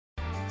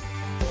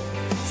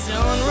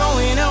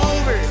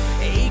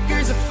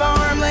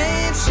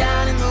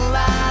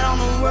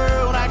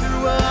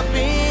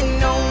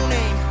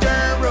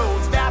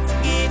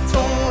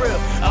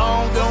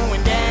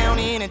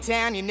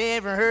town you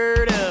never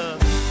heard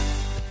of.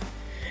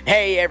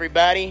 Hey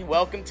everybody,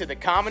 welcome to the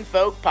Common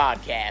Folk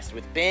Podcast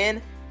with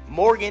Ben,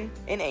 Morgan,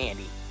 and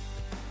Andy.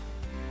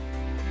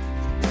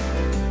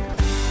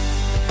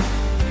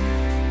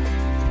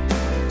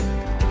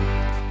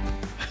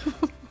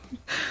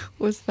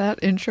 Was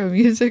that intro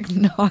music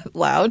not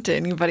loud to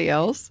anybody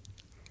else?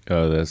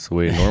 Oh, that's the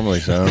way it normally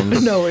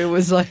sounds. No, it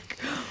was like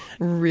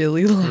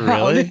really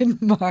loud Really? in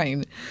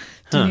mine.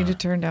 Do you need to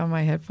turn down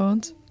my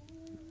headphones?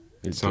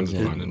 It sounds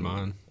fine in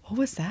mine. What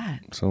was that?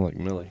 Sound like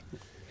Millie.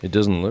 It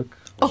doesn't look.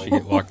 She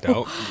get locked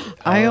out.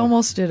 I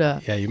almost did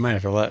a... Yeah, you might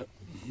have to let.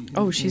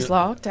 Oh, she's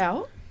locked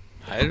out?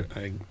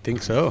 I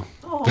think so.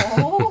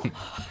 Oh.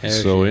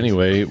 So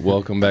anyway,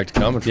 welcome back to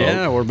Common Folk.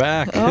 Yeah, we're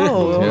back.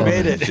 Oh. We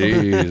made it.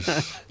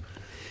 Jeez.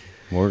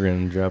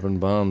 Morgan dropping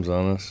bombs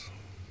on us.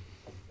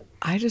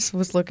 I just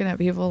was looking at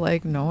people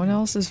like no one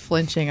else is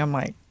flinching. I'm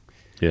like,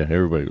 Yeah,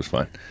 everybody was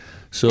fine.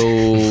 So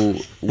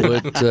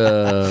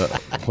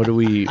what are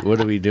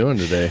we doing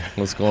today?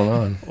 What's going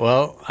on?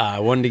 Well,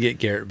 I wanted to get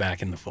Garrett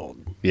back in the fold.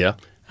 Yeah.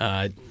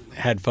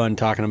 Had fun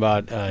talking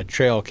about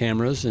trail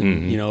cameras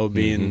and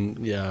being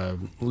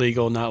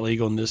legal, not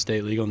legal in this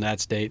state, legal in that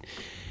state.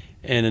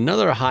 And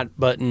another hot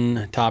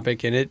button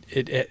topic, and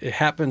it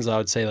happens, I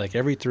would say, like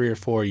every 3 or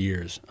 4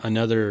 years,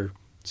 another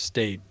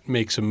state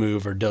makes a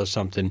move or does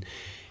something.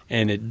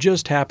 And it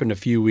just happened a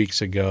few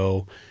weeks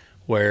ago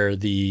where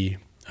the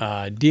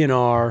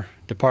DNR,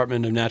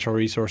 Department of Natural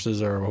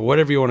Resources, or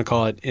whatever you want to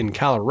call it, in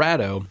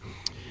Colorado,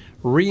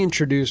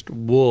 reintroduced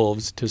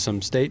wolves to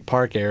some state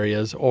park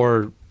areas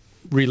or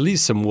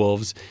released some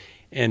wolves.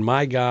 And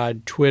my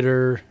God,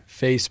 Twitter,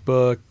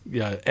 Facebook,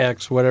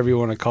 X, whatever you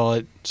want to call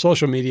it,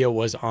 social media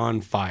was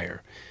on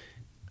fire.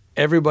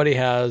 Everybody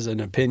has an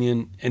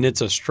opinion, and it's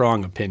a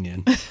strong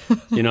opinion.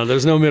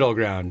 There's no middle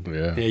ground.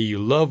 Yeah. You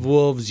love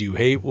wolves, you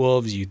hate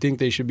wolves, you think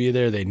they should be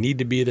there, they need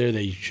to be there,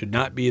 they should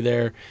not be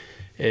there.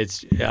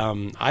 It's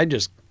I'm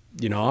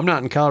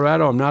not in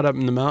Colorado, I'm not up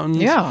in the mountains.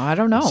 yeah, I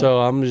don't know. So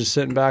I'm just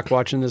sitting back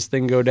watching this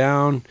thing go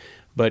down.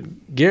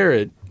 But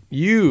Garrett,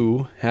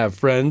 you have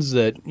friends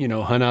that,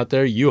 hunt out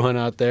there, you hunt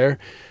out there,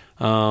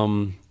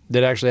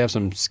 that actually have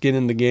some skin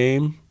in the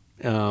game.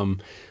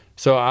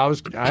 So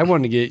I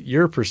wanted to get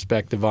your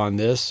perspective on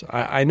this.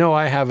 I know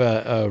I have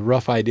a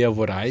rough idea of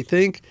what I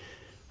think,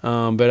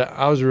 but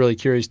I was really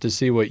curious to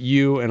see what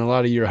you and a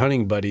lot of your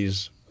hunting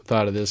buddies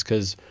thought of this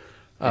because,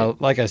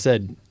 like I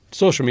said,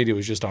 social media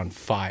was just on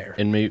fire.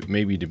 And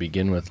maybe to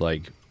begin with,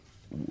 like,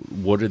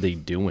 what are they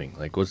doing?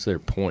 Like, what's their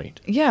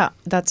point? yeah,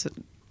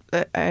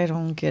 I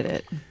don't get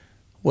it.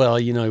 Well,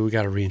 we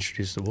got to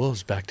reintroduce the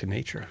wolves back to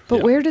nature.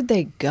 But where did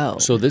they go?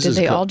 So this did is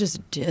they co- all just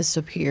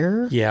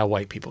disappear? Yeah,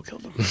 white people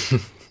killed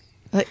them.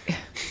 Like,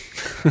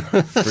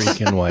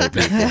 Freaking white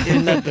people.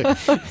 Isn't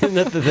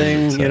that the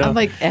thing? I'm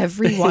like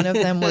every one of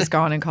them was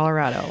gone in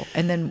Colorado.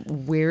 And then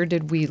where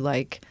did we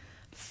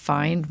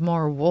find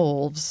more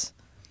wolves?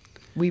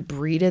 We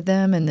breeded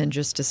them and then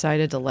just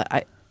decided to let.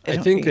 I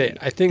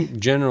think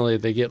generally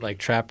they get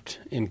trapped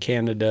in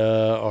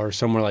Canada or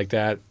somewhere like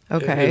that.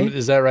 Okay.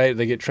 Is that right?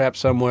 They get trapped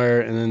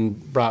somewhere and then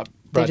brought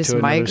They just to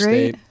another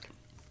migrate? state.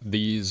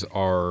 These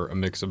are a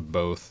mix of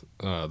both.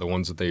 The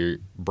ones that they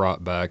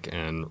brought back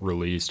and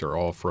released are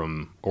all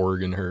from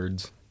Oregon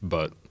herds,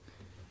 but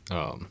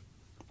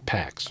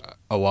Packs.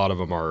 a lot of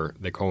them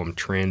they call them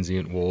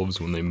transient wolves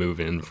when they move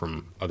in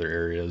from other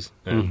areas.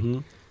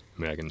 And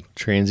I can,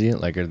 Transient?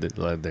 Like, are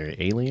they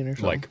alien or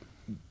something?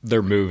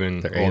 they're moving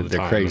all the they're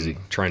time crazy.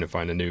 and trying to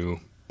find a new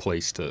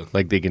place to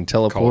Like they can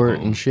teleport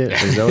home. and shit?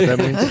 Is that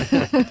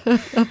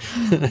what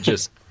that means?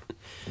 just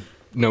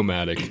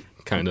nomadic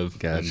kind of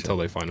Gotcha. until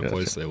they find a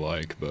place they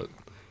like. But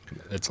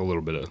it's a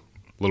little bit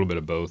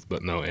of both.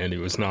 But no, Andy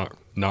was not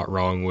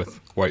wrong with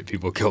white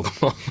people killed them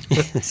all.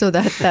 So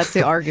that's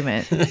the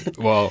argument.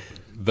 Well,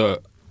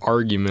 the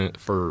argument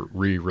for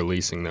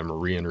re-releasing them or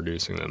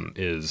reintroducing them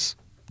is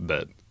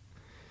that,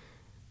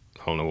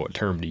 I don't know what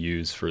term to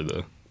use for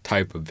the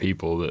type of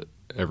people that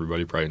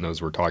everybody probably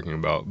knows we're talking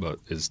about, but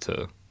is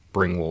to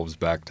bring wolves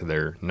back to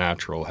their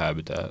natural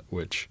habitat,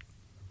 which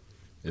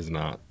is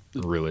not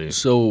really.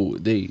 So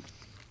they've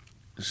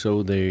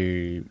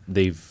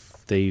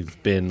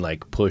been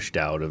pushed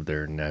out of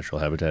their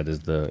natural habitat is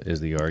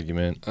the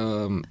argument.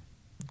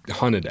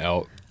 Hunted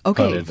out.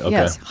 Okay, Hunted, okay.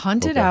 yes.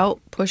 Hunted Okay. out,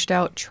 pushed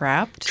out,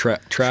 trapped.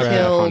 Trapped and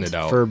Killed. hunted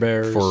out Fur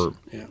bears. for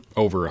Yeah.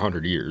 over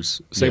 100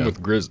 years. Same Yeah.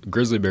 with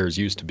grizzly bears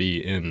used to be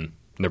in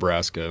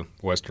Nebraska,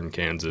 western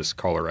Kansas,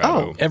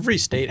 Colorado. Oh. Every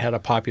state had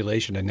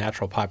a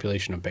natural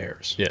population of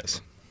bears.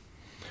 Yes.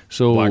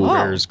 So Black Wow.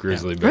 bears,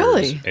 grizzly bears,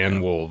 Really?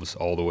 and wolves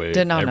all the way.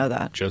 Did not know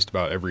that. Just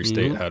about every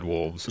state had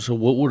wolves. So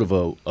what would have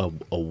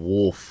a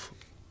wolf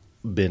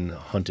been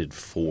hunted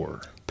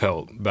for?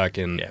 Pelt back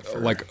in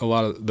fur. a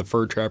lot of the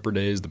fur trapper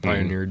days, the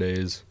pioneer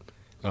days.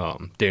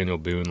 Daniel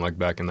Boone,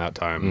 back in that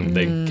time,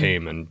 they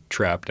came and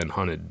trapped and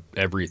hunted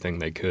everything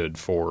they could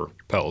for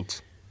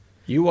pelts.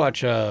 You watch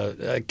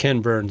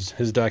Ken Burns,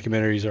 his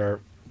documentaries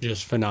are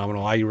just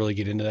phenomenal. I really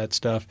get into that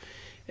stuff.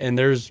 And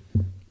there's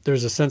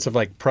a sense of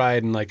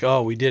pride and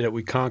oh, we did it,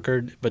 we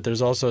conquered. But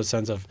there's also a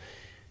sense of,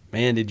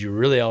 man, did you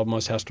really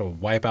almost have to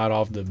wipe out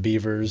all the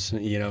beavers,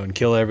 and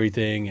kill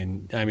everything?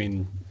 And I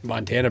mean,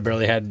 Montana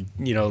barely had,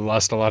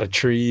 lost a lot of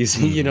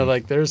trees.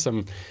 Like there's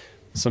some,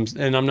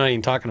 and I'm not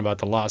even talking about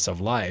the loss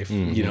of life.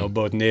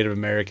 Both Native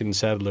American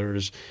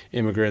settlers,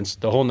 immigrants,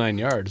 the whole 9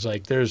 yards.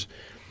 Like there's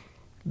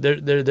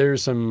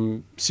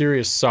some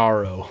serious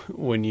sorrow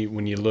when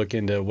you look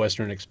into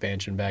Western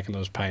expansion back in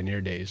those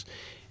pioneer days,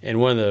 and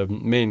one of the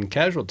main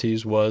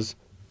casualties was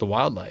the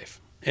wildlife.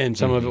 And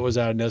some of it was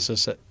out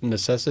of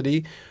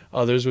necessity.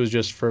 Others was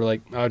just for,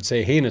 like, I would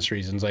say, heinous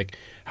reasons. Like,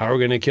 how are we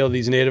going to kill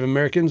these Native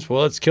Americans?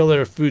 Well, let's kill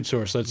their food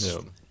source. Let's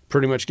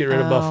pretty much get rid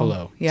of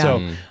buffalo. Yeah.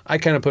 So I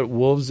kind of put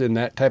wolves in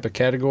that type of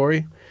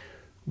category.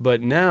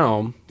 But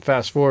now,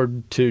 fast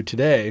forward to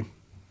today,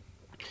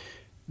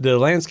 the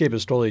landscape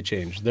has totally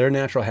changed. Their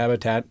natural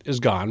habitat is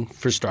gone,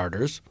 for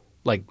starters.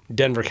 Like,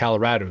 Denver,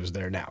 Colorado is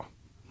there now.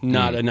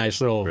 Not a nice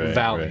little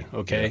valley,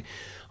 okay? Yeah.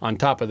 On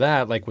top of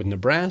that, like with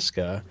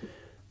Nebraska,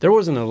 there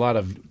wasn't a lot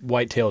of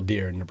white-tailed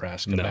deer in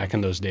Nebraska back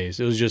in those days.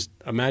 It was just,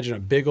 imagine a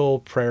big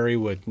old prairie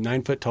with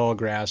 9-foot-tall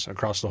grass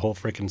across the whole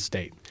freaking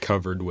state.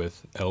 Covered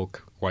with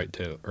elk,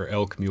 whitetail, or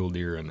elk, mule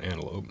deer, and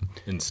antelope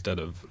instead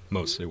of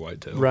mostly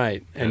whitetail.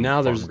 Right. And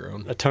now there's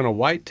a ton of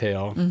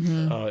whitetail,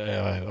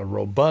 a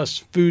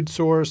robust food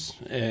source,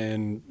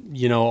 and,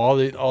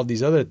 all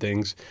these other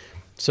things.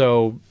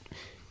 So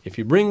if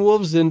you bring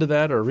wolves into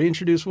that or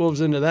reintroduce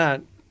wolves into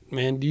that,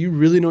 man, do you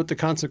really know what the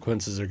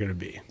consequences are going to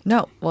be?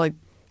 No. Well,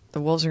 the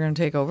wolves are going to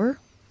take over?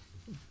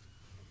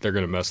 They're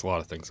going to mess a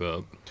lot of things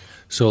up.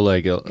 So,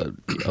 like, a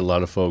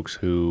lot of folks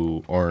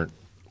who aren't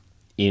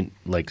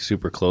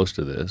super close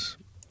to this,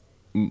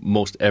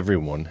 most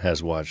everyone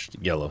has watched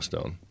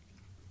Yellowstone.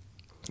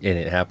 And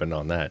it happened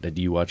on that. Did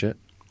you watch it?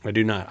 I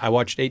do not. I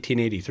watched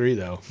 1883,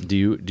 though. Do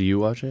you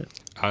watch it?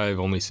 I've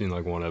only seen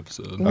like one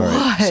episode. What? All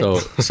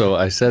right. So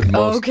I said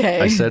most.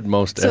 Okay. I said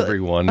most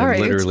everyone, all and right,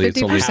 literally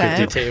it's only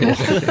 50%.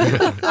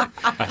 50.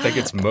 I think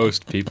it's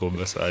most people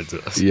besides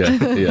us.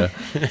 Yeah.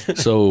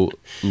 So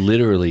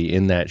literally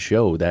in that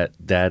show,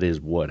 that is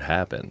what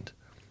happened.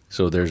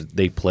 So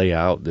they play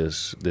out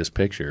this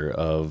picture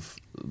of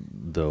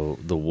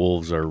the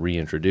wolves are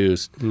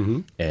reintroduced,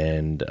 and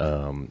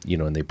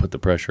and they put the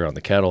pressure on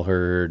the cattle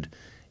herd.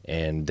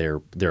 And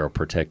they're a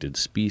protected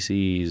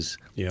species,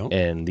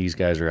 and these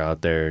guys are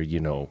out there,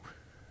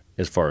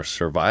 as far as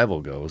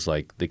survival goes,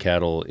 like the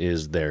cattle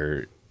is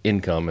their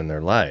income and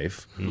their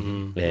life,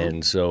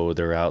 and so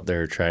they're out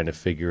there trying to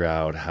figure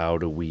out how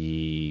do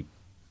we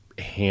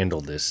handle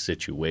this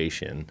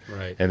situation,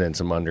 right? And then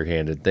some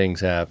underhanded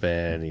things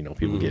happen,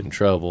 people get in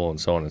trouble and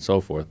so on and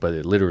so forth. But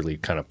it literally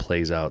kind of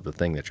plays out the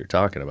thing that you're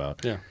talking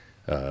about.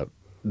 Yeah,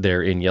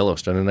 they're in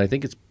Yellowstone, and I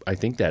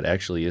think that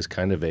actually is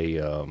kind of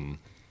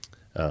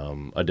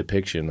a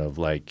depiction of,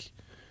 like,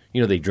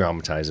 they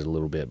dramatize it a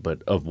little bit,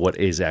 but of what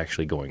is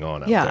actually going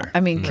on out there. Yeah,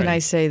 I mean, can I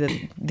say that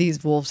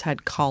these wolves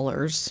had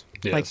collars,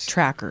 like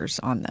trackers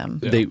on them?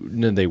 Yeah.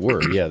 They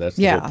were, yeah, that's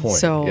the whole point.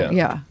 So,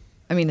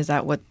 I mean, is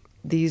that what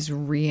these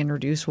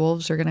reintroduced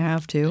wolves are going to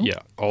have too? Yeah,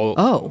 all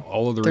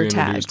of the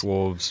reintroduced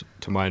wolves,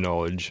 to my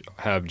knowledge,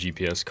 have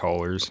GPS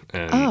collars,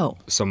 and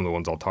some of the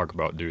ones I'll talk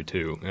about do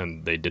too,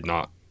 and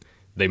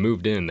they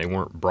moved in, they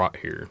weren't brought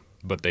here.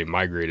 But they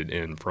migrated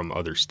in from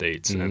other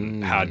states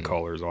and had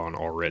collars on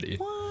already.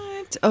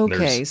 What?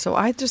 Okay, so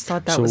I just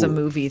thought that was a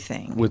movie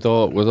thing. With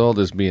all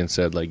this being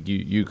said, like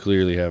you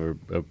clearly have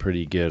a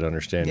pretty good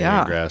understanding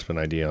and grasp an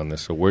idea on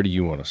this. So where do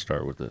you want to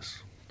start with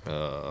this?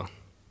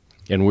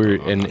 And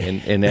we're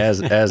and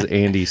as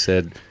Andy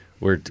said,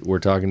 we're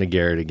talking to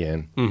Garrett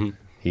again. Mm-hmm.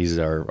 He's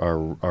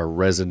our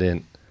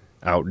resident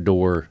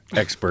outdoor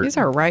expert. He's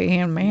our right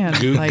hand man,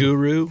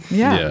 guru.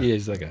 Yeah,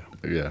 he's like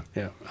a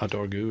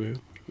outdoor guru.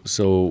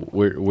 So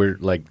we're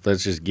like,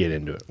 let's just get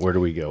into it. Where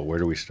do we go? Where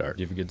do we start?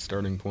 You have a good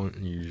starting point.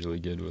 You're usually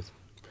good with.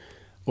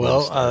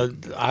 Well,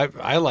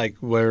 I like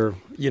where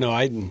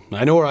I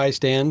know where I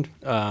stand.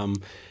 A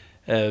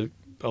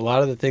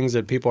lot of the things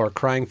that people are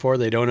crying for,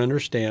 they don't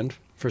understand.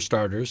 For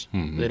starters,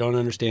 they don't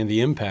understand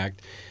the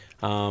impact.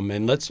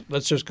 And let's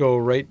just go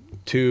right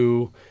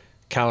to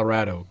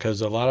Colorado,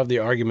 because a lot of the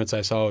arguments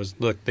I saw was,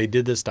 look, they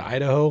did this to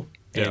Idaho.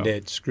 And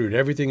it screwed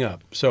everything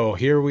up. So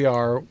here we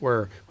are,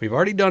 where we've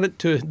already done it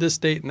to this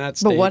state and that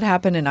state. But what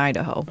happened in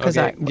Idaho? Because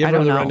I give her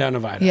don't the know. rundown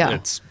of Idaho. Yeah.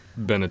 It's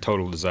been a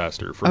total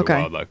disaster for the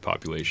wildlife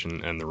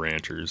population and the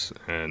ranchers.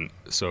 And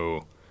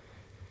so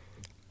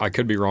I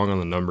could be wrong on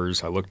the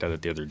numbers. I looked at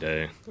it the other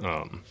day.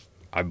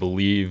 I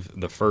believe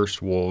the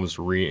first wolves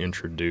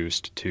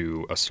reintroduced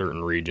to a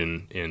certain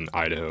region in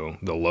Idaho,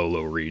 the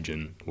Lolo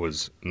region,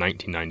 was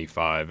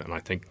 1995. And I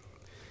think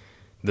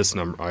this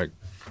number, I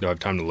don't have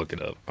time to look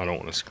it up. I don't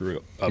want to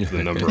screw up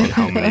the number on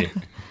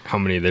how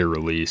many they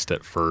released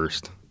at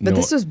first. But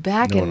this was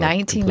back in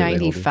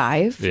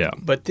 1995? Yeah.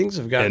 But things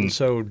have gotten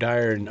so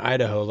dire in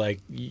Idaho, like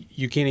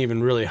you can't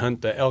even really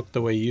hunt the elk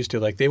the way you used to.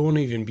 Like they won't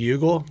even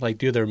bugle, like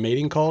do their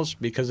mating calls,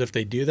 because if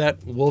they do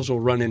that, wolves will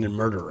run in and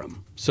murder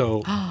them.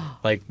 So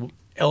like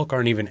elk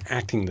aren't even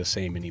acting the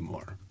same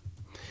anymore.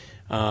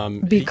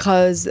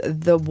 Because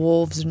the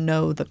wolves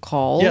know the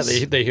calls.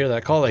 Yeah, they hear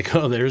that call, like,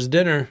 oh, there's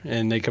dinner,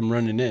 and they come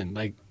running in.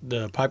 Like,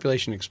 the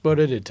population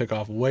exploded. It took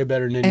off way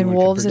better than anyone and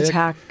wolves could predict.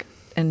 attack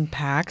in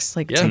packs,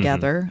 like Yeah.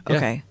 together. Yeah.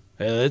 Okay.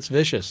 It's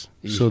vicious.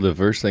 So the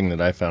first thing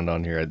that I found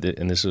on here,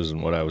 and this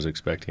isn't what I was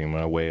expecting, am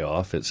I way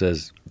off? It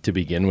says to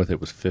begin with it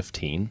was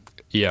 15.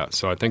 Yeah,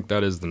 so I think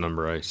that is the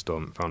number I still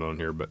haven't found on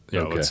here. But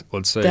yeah, Okay.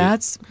 let's say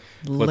That's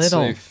let's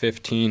little.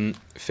 say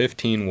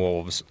 15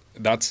 wolves.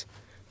 That's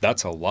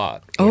a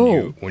lot.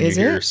 Oh, when is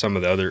you hear it? some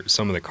of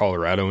the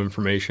Colorado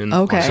information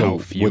Okay. on how So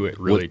few what- it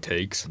really what-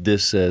 takes.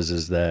 This says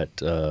is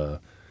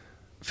that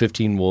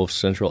 15 wolves,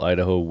 central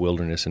Idaho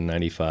wilderness in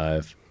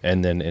 95,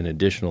 and then an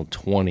additional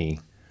 20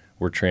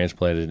 were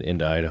transplanted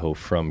into Idaho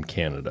from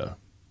Canada.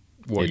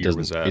 What year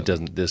was that?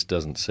 This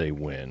doesn't say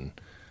when,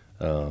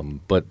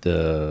 but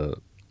the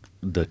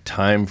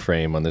time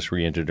frame on this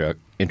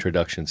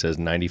reintroduction says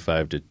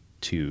 95 to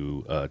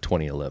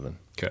 2011.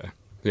 Okay.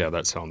 Yeah,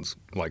 that sounds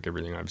like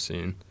everything I've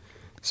seen.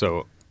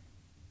 So,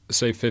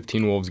 say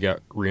 15 wolves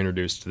got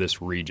reintroduced to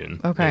this region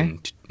Okay. in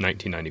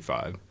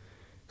 1995.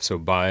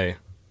 So I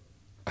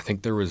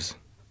think there was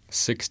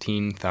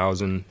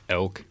 16,000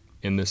 elk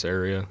in this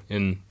area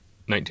in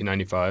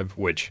 1995,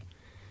 which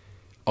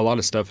a lot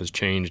of stuff has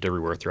changed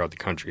everywhere throughout the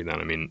country then.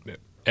 I mean,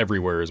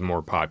 everywhere is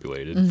more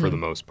populated for the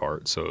most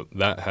part. So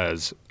that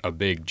has a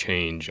big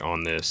change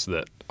on this,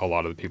 that a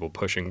lot of the people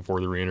pushing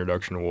for the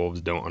reintroduction of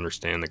wolves don't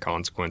understand the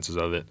consequences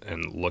of it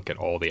and look at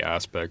all the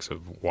aspects of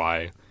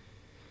why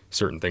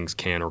certain things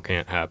can or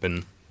can't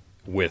happen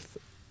with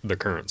the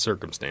current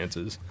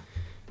circumstances.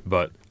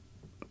 But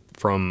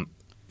from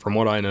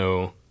what I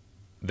know,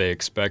 they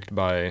expect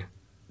by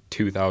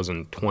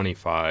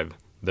 2025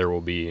 there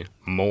will be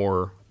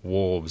more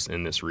wolves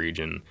in this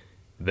region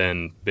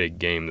than big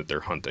game that they're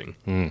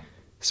hunting.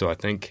 So I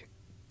think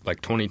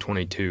like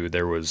 2022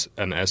 there was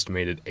an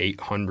estimated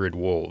 800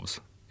 wolves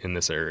in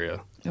this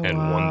area and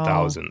Wow.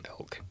 1,000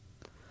 elk.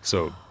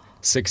 So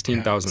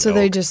 16,000 So elk.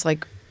 they just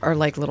like are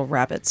like little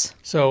rabbits.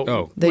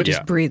 So, They Yeah.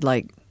 just breed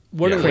like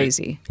What are they-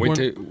 crazy.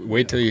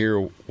 Wait till you hear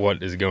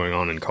what is going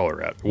on in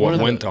Colorado. One What of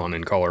the- went on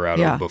in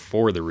Colorado Yeah.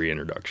 before the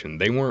reintroduction.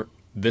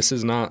 This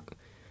is not,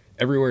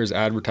 everywhere is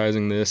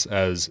advertising this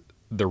as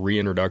the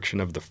reintroduction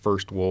of the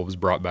first wolves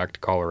brought back to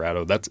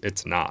Colorado.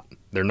 It's not.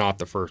 They're not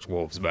the first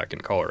wolves back in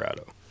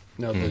Colorado.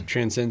 No, the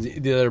transcends.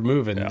 They're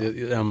moving.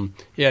 Yeah.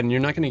 Yeah, and you're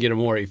not going to get a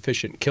more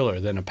efficient killer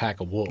than a pack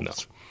of wolves. No.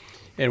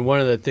 And one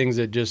of the things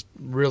that just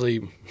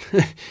really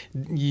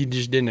you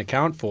just didn't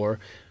account for,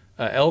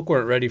 elk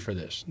weren't ready for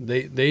this.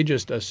 They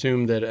just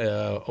assumed that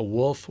a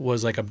wolf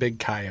was like a big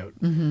coyote.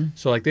 Mm-hmm.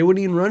 So like they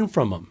wouldn't even run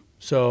from them.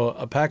 So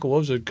a pack of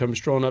wolves would come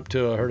strolling up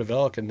to a herd of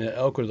elk, and the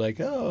elk was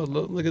like, "Oh,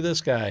 look at this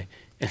guy,"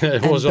 and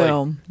it was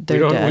boom, like,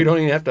 they're dead. we don't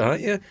even have to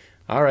hunt you."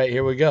 All right,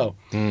 here we go.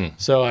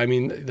 So, I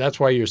mean, that's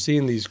why you're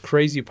seeing these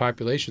crazy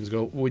populations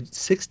go with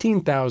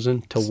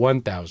 16,000 to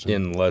 1,000.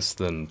 In less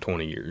than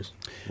 20 years.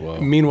 Whoa.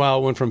 Meanwhile,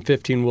 it went from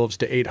 15 wolves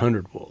to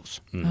 800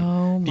 wolves.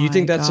 Oh my Do you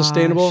think that's gosh.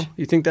 sustainable?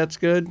 You think that's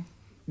good?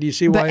 Do you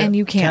see why? But and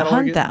you can't cattle are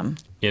hunt getting- them.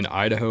 In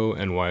Idaho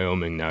and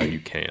Wyoming now you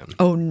can.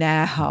 Oh,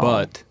 now.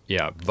 But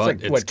It's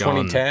like, it's what,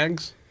 20 gone.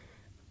 tags?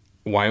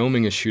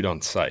 Wyoming is shoot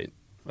on sight.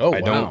 Oh,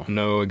 I wow. don't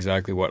know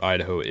exactly what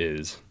Idaho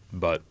is,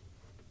 but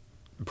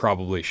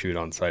probably shoot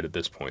on sight at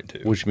this point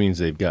too. Which means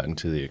they've gotten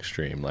to the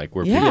extreme, like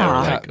where Yeah. people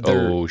are like,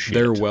 they're, "Oh shit!"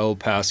 they're well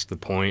past the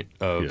point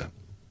of Yeah.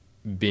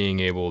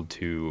 being able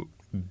to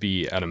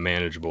be at a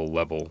manageable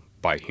level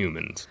by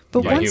humans.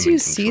 But by once human you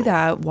see control.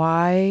 that,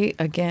 why,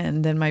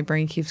 again, then my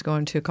brain keeps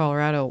going to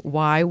Colorado.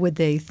 Why would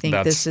they think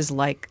That's- this is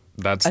like,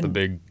 That's a- the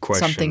big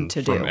question something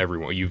to from do?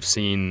 everyone. You've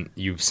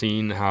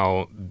seen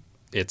how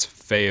it's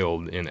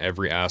failed in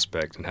every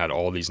aspect and had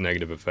all these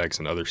negative effects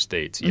in other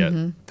states, yet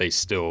they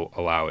still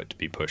allow it to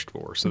be pushed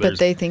for. So but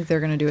they think they're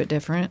going to do it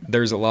different?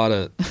 there's a lot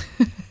of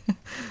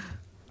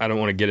I don't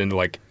want to get into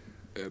like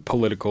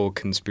political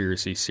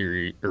conspiracy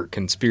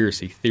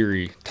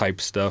theory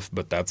type stuff,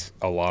 but that's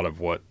a lot of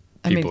what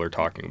I mean, people are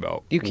talking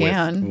about. you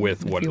can,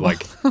 with if what you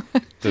like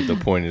that the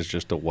point is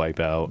just to wipe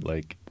out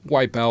like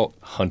wipe out.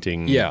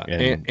 hunting Yeah,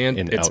 and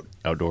it's-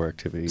 outdoor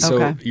activities.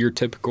 So Okay.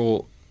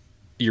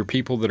 your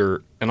people that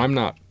are, and I'm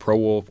not pro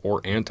wolf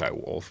or anti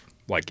wolf.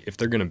 Like if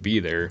they're going to be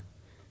there,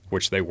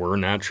 which they were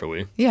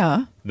naturally,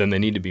 Yeah. then they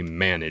need to be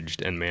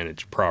managed and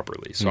managed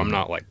properly. So I'm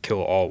not like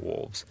kill all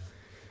wolves,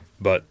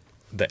 but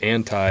the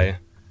anti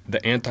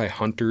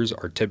hunters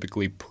are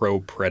typically pro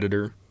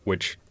predator,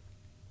 which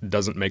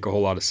doesn't make a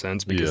whole lot of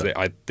sense because Yeah.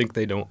 I think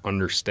they don't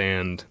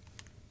understand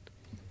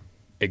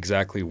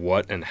exactly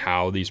what and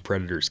how these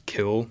predators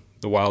kill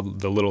the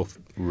little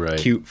Right.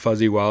 cute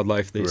fuzzy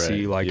wildlife they Right,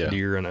 see like yeah,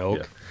 deer and elk.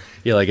 Yeah.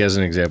 Yeah, like as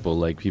an example,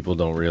 like people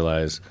don't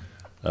realize,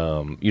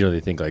 they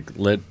think like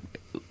let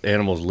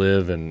animals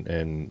live and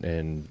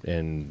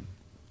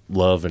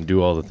love and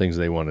do all the things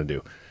they want to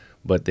do,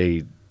 but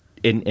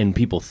and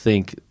people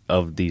think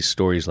of these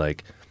stories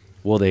like,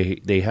 well,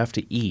 they have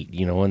to eat,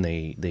 and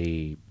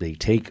they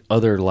take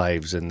other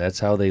lives and that's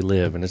how they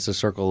live and it's a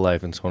circle of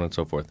life and so on and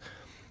so forth.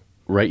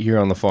 right here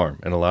on the farm,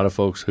 and a lot of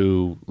folks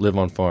who live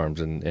on farms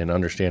and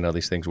understand how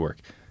these things work.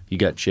 You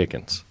got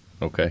chickens,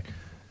 okay?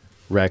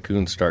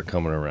 Raccoons start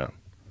coming around.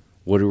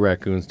 What do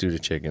raccoons do to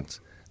chickens?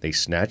 They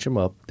snatch them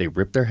up, they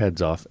rip their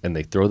heads off, and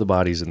they throw the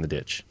bodies in the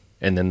ditch.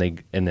 And then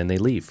they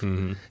leave.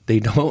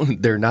 Mm-hmm.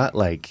 They're not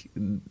like,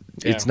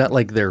 it's not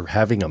like they're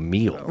having a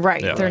meal.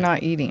 Right. Yeah. They're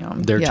not eating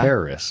them. They're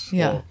terrorists.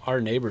 Yeah. Well, our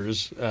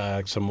neighbors,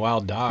 some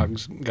wild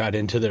dogs got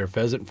into their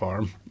pheasant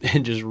farm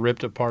and just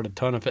ripped apart a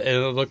ton of it. And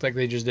it looked like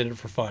they just did it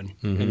for fun.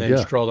 Mm-hmm. And then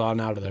strolled on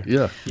out of there.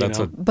 Yeah.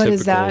 But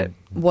is that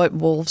what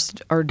wolves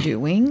are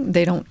doing?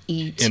 They don't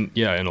eat? In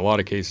a lot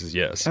of cases,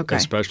 yes. Okay.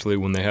 Especially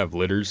when they have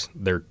litters,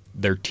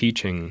 they're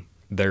teaching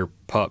their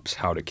pups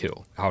how to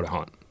kill, how to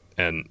hunt.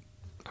 And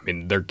I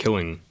mean, they're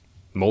killing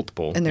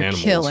multiple and they're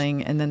animals.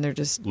 Killing, and then they're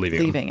just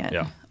leaving it.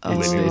 Yeah. Oh.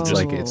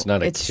 It's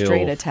not a kill.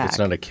 Straight attack. It's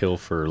not a kill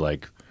for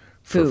like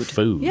for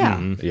food. Yeah.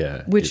 Mm-hmm.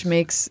 Yeah. Which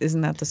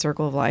isn't that the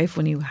circle of life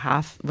when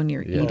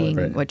you're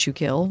eating what you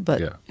kill?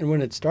 But and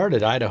when it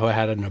started, Idaho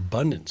had an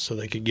abundance, so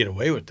they could get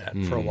away with that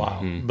for a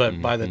while.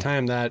 But by the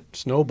time that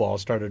snowball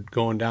started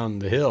going down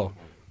the hill,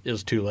 it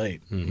was too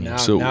late.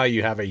 Mm-hmm. Now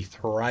you have a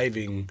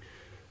thriving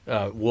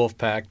wolf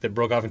pack that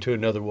broke off into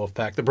another wolf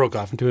pack that broke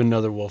off into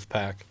another wolf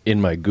pack. In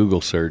my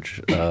Google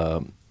search,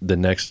 the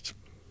next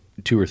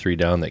 2 or 3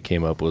 down that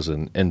came up was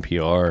an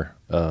NPR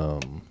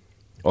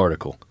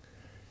article,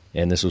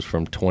 and this was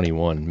from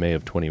May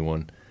of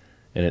 21,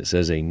 and it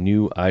says a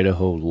new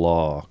Idaho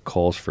law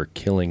calls for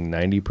killing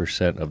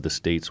 90% of the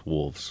state's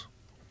wolves.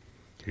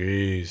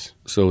 Jeez.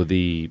 So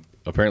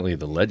apparently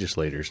the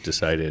legislators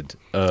decided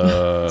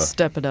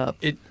step it up.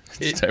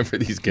 It's time for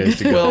these guys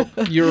to go.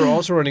 Well, you're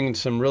also running into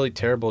some really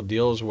terrible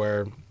deals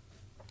where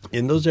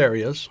in those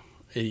areas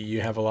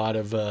you have a lot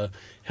of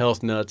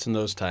health nuts and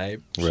those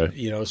types, right.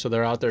 So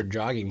they're out there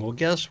jogging. Well,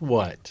 guess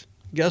what?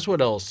 Guess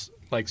what else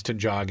likes to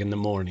jog in the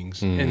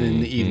mornings and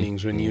in the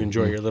evenings when you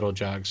enjoy your little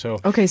jog? So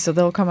so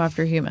they'll come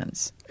after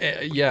humans.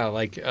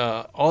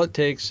 All it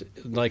takes,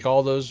 like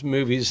all those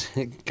movies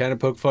kind of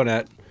poke fun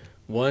at,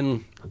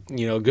 one,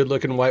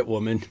 good-looking white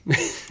woman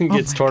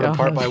gets torn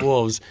apart by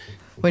wolves.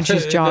 When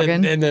she's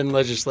jogging. and then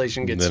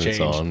legislation gets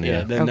changed. It's on,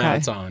 now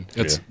it's on.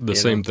 It's the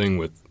same thing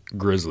with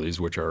grizzlies,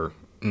 which are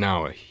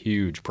now a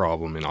huge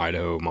problem in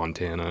Idaho,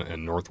 Montana,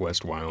 and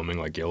northwest Wyoming,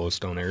 like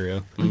Yellowstone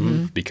area.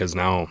 Mm-hmm. Because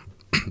now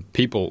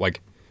people,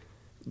 like,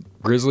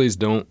 grizzlies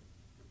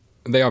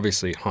they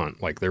obviously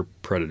hunt. Like, they're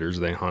predators.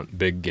 They hunt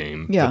big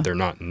game. Yeah. But they're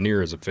not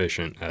near as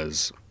efficient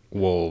as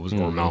wolves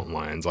or mountain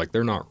lions. Like,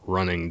 they're not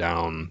running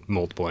down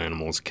multiple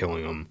animals,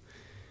 killing them.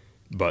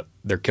 But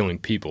they're killing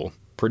people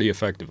pretty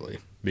effectively.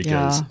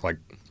 Because, like,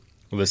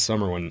 this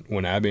summer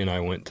when Abby and I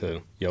went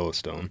to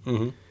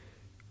Yellowstone,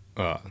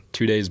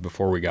 2 days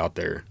before we got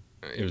there,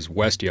 it was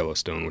West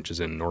Yellowstone, which is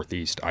in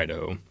northeast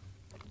Idaho,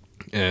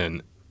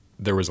 and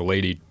there was a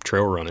lady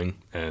trail running,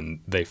 and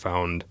they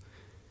found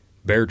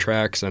bear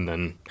tracks and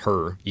then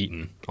her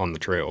eaten on the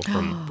trail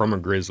from a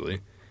grizzly.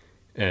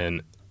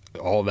 And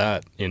all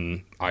that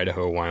in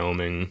Idaho,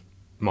 Wyoming,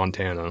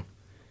 Montana.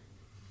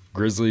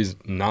 Grizzlies,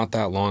 not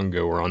that long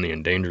ago, were on the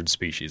endangered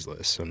species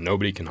list, so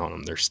nobody can hunt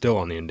them. They're still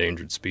on the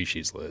endangered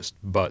species list,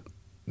 but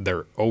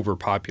they're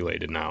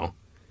overpopulated now,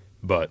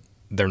 but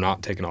they're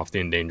not taken off the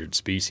endangered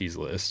species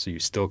list, so you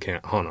still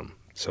can't hunt them.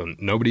 So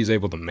nobody's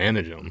able to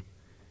manage them,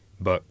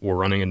 but we're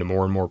running into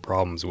more and more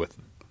problems with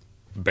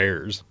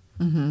bears.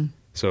 Mm-hmm.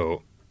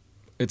 So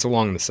it's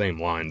along the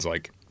same lines.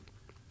 Like,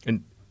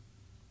 and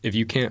if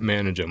you can't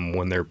manage them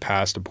when they're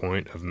past a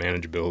point of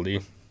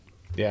manageability,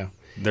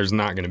 there's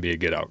not going to be a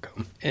good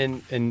outcome.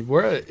 And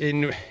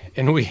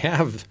we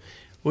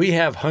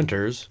have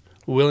hunters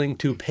willing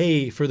to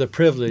pay for the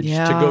privilege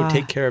to go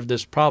take care of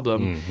this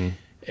problem. Mm-hmm.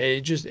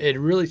 It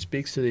really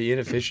speaks to the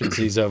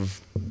inefficiencies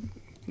of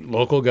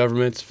local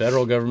governments,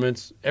 federal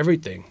governments,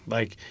 everything.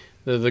 Like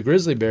the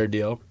grizzly bear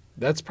deal,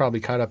 that's probably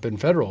caught up in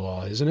federal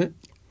law, isn't it?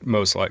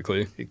 Most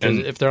likely. Because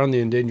if they're on the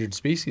endangered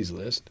species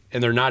list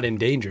and they're not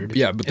endangered,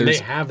 but and they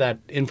have that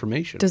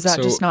information. Does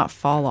that just not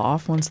fall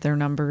off once their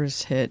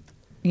numbers hit,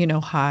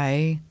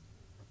 high?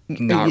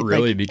 Not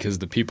really, because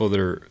the people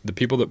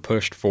that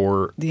pushed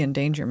for the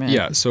endangerment.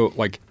 Yeah, so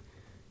like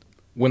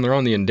when they're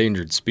on the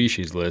endangered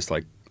species list,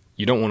 like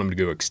you don't want them to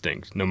go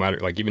extinct, no matter,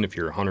 like, even if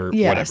you're a hunter,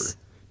 whatever.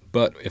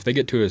 But if they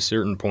get to a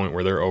certain point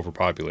where they're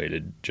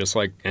overpopulated, just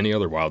like any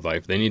other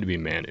wildlife, they need to be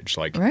managed.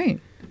 Like, right.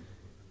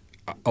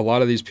 A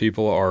lot of these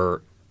people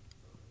are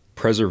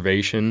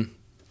preservation,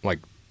 like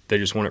they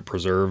just want it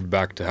preserved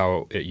back to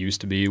how it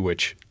used to be,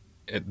 which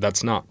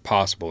that's not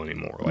possible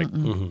anymore. Like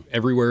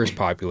everywhere is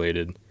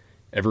populated,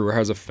 everywhere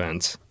has a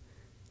fence.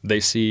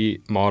 They see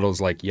models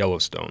like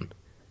Yellowstone.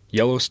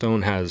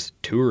 Yellowstone has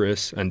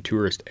tourists and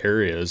tourist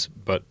areas,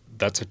 but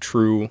that's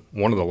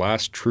one of the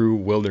last true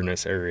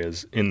wilderness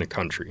areas in the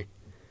country.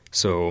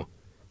 So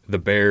the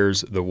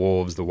bears, the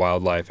wolves, the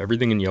wildlife,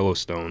 everything in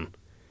Yellowstone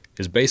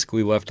is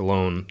basically left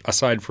alone,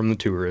 aside from the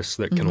tourists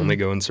that can only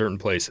go in certain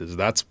places.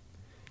 That's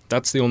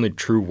the only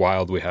true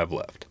wild we have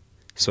left.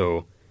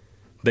 So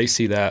they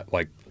see that,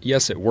 like,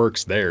 yes, it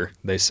works there.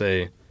 They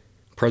say,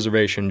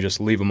 preservation, just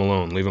leave them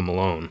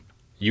alone,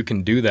 you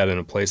can do that in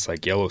a place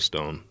like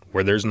Yellowstone,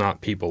 where there's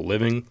not people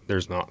living,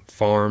 there's not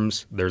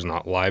farms, there's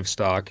not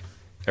livestock.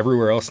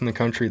 Everywhere else in the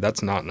country,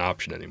 that's not an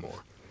option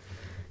anymore.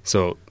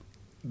 So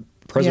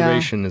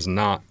preservation is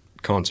not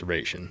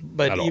conservation.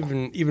 But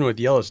even with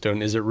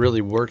Yellowstone, is it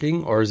really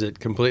working, or is it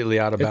completely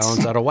out of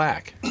balance, out of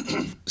whack?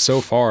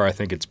 So far, I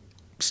think it's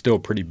still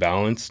pretty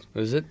balanced.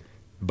 Is it?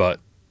 But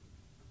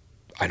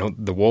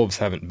the wolves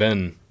haven't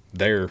been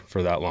there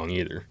for that long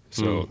either.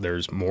 So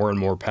there's more and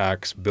more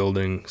packs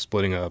building,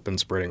 splitting up, and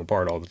spreading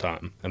apart all the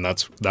time. And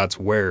that's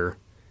where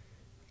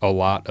a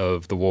lot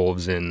of the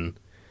wolves in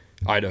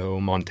Idaho,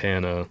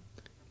 Montana,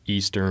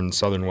 eastern,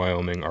 southern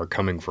Wyoming are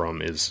coming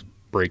from, is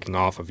breaking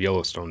off of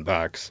Yellowstone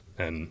packs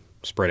and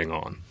spreading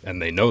on.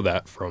 And they know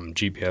that from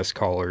GPS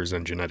collars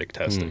and genetic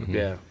testing.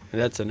 Yeah.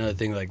 And that's another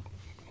thing, like,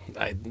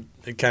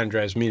 it kind of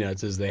drives me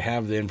nuts, is they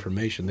have the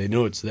information. They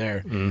know it's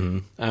there.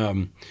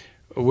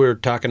 We're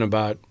talking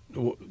about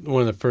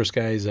one of the first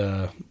guys,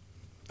 Gary,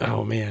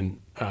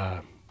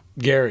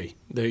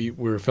 that we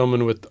were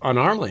filming with on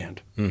our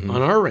land,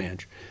 on our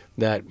ranch,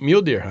 that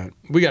mule deer hunt.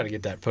 We got to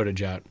get that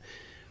footage out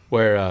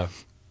where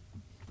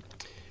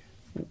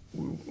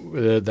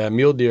that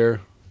mule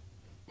deer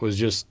was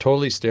just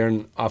totally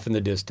staring off in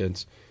the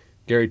distance.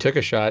 Gary took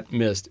a shot,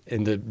 missed,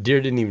 and the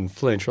deer didn't even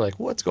flinch. We're like,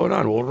 what's going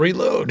on? We'll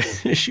reload,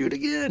 shoot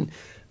again.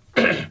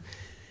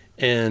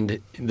 And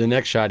the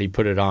next shot, he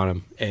put it on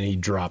him, and he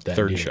dropped that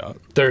Third deer. shot.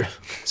 Third.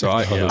 So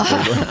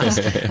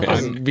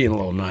I'm being a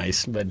little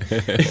nice, but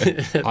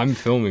I'm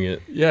filming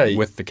it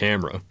with the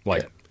camera.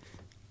 Like,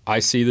 I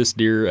see this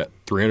deer at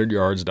 300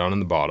 yards down in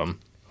the bottom,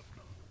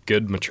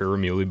 good mature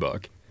muley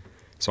buck.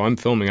 So I'm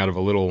filming out of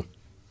a little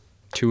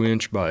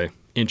 2-inch by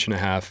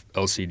 1.5-inch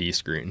LCD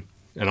screen.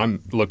 And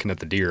I'm looking at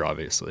the deer,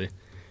 obviously.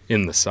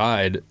 In the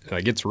side,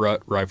 it's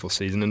rut rifle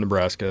season in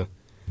Nebraska.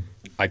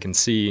 I can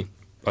see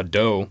a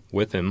doe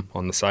with him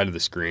on the side of the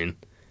screen.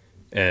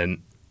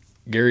 And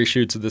Gary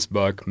shoots at this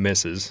buck,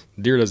 misses.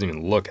 Deer doesn't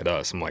even look at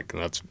us. I'm like,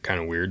 that's kind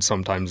of weird.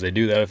 Sometimes they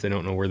do that if they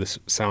don't know where this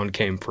sound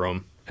came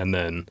from. And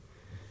then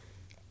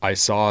I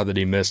saw that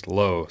he missed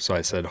low, so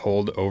I said,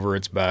 hold over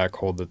its back,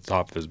 hold the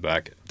top of his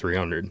back at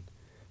 300.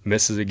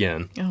 Misses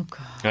again. Oh,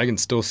 God. I can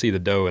still see the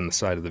doe in the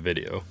side of the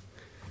video.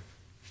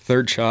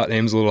 Third shot,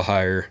 aims a little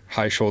higher,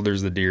 high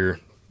shoulders the deer.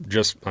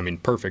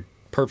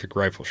 Perfect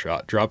rifle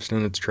shot. Drops it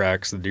in its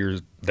tracks. The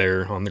deer's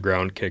there on the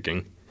ground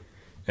kicking.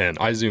 And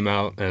I zoom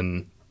out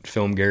and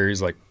film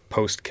Gary's like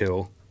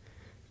post-kill.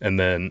 And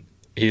then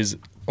he's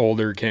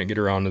older, can't get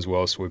around as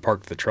well, so we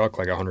parked the truck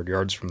like 100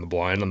 yards from the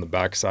blind on the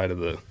back side of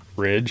the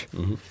ridge.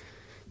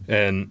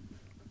 And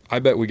I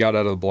bet we got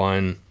out of the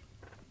blind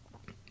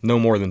no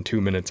more than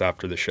 2 minutes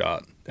after the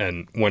shot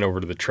and went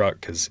over to the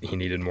truck because he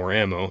needed more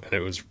ammo, and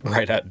it was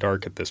right at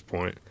dark at this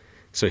point.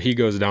 So he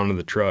goes down to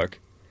the truck,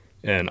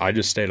 and I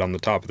just stayed on the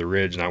top of the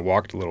ridge, and I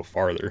walked a little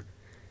farther,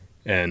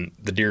 and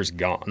the deer's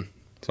gone.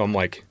 So I'm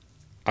like,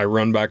 I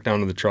run back down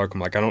to the truck. I'm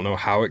like, I don't know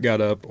how it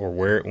got up or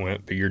where it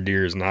went, but your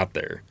deer is not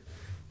there.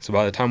 So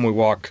by the time we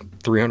walk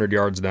 300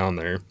 yards down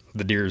there,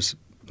 the deer's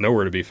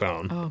nowhere to be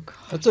found. Oh, God.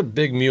 that's a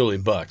big muley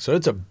buck. So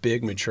it's a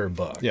big mature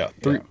buck. Yeah,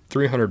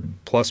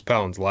 300 plus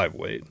pounds live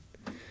weight.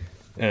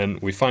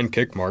 And we find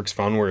kick marks,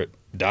 found where it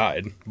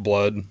died,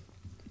 blood,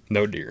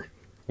 no deer.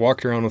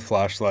 Walked around with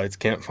flashlights,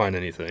 can't find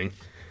anything.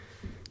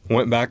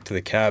 Went back to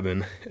the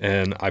cabin,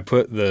 and I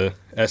put the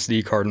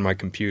SD card in my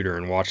computer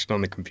and watched it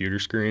on the computer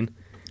screen.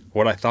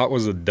 What I thought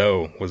was a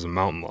doe was a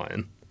mountain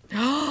lion.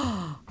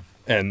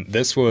 And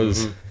this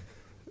was,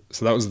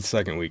 so that was the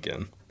second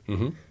weekend.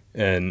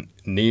 And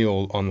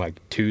Neil, on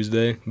like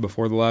Tuesday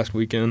before the last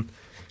weekend,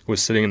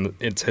 was sitting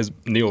in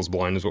Neil's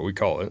blind is what we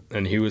call it,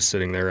 and he was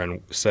sitting there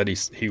and said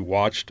he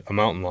watched a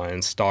mountain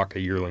lion stalk a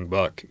yearling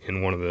buck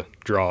in one of the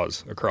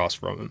draws across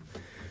from him.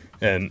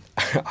 And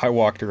I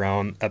walked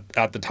around,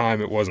 at the time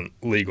it wasn't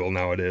legal,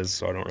 now it is,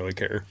 so I don't really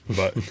care.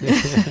 But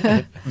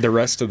the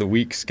rest of the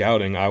week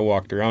scouting, I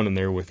walked around in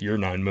there with your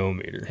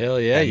 9mm. Hell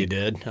yeah, and you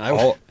did.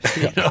 All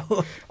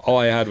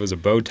I had was a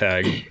bow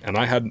tag, and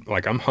I had,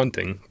 I'm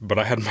hunting, but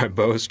I had my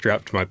bow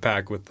strapped to my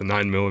pack with the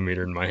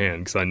 9mm in my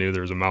hand because I knew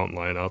there was a mountain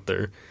lion out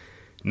there.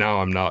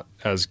 Now I'm not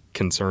as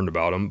concerned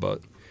about them,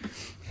 but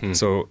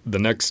so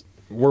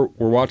we're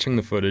watching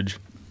the footage.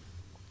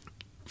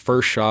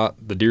 First shot,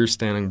 the deer's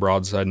standing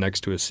broadside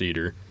next to a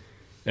cedar,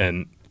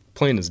 and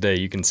plain as day,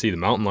 you can see the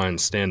mountain lion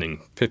standing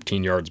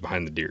 15 yards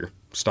behind the deer,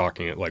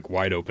 stalking it like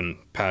wide open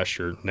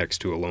pasture next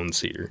to a lone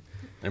cedar.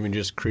 I mean,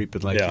 just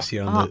creeping like you see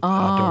on the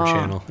Outdoor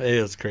Channel.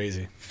 It's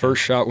crazy.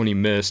 First shot, when he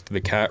missed, the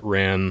cat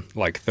ran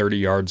like 30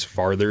 yards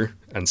farther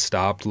and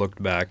stopped,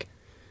 looked back.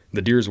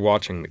 The deer's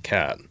watching the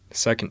cat.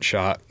 Second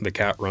shot, the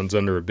cat runs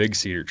under a big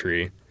cedar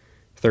tree.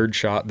 Third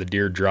shot, the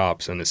deer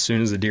drops, and as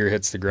soon as the deer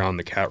hits the ground,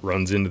 the cat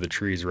runs into the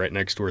trees right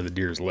next to where the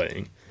deer's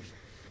laying.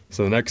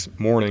 So the next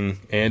morning,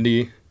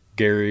 Andy,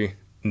 Gary,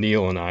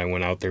 Neil, and I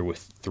went out there with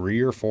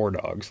 3 or 4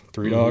 dogs.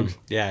 3 dogs?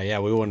 Yeah,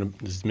 we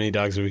wanted as many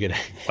dogs as we could.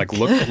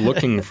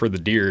 Looking for the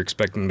deer,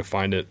 expecting to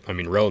find it,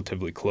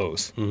 relatively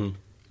close.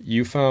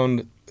 You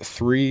found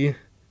 3,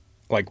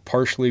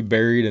 partially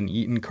buried and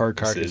eaten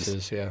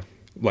carcasses yeah.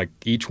 like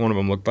each one of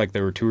them looked like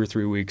they were 2 or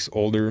 3 weeks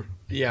older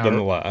than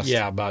the last.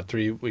 Yeah, about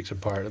 3 weeks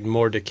apart.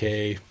 More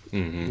decay,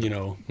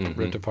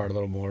 ripped apart a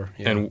little more.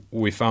 Yeah. And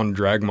we found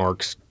drag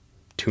marks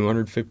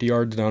 250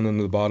 yards down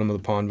into the bottom of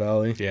the pond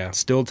valley. Yeah.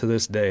 Still to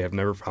this day, I've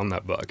never found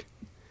that buck.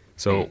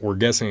 So we're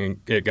guessing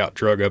it got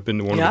drug up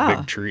into one of the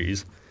big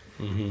trees.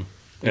 And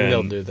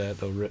they'll do that.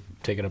 They'll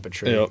take it up a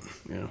tree. Yep.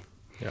 Yeah.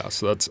 Yeah.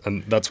 So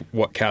that's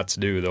what cats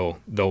do.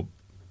 They'll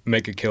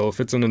make a kill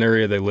if it's in an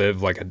area they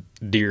live, like a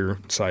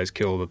deer-sized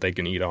kill that they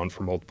can eat on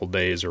for multiple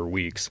days or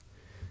weeks.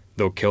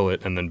 They'll kill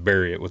it and then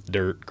bury it with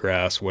dirt,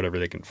 grass, whatever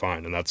they can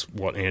find, and that's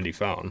what Andy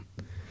found.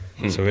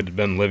 So it had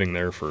been living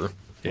there for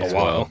a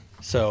while.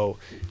 So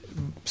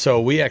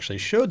we actually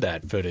showed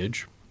that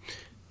footage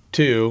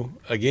to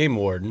a game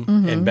warden,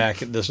 and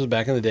this was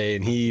back in the day,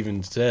 and he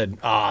even said,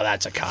 "Oh,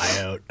 that's a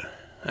coyote.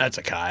 That's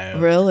a coyote."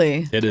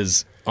 Really? It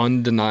is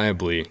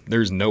undeniably.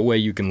 There's no way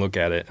you can look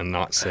at it and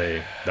not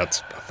say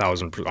that's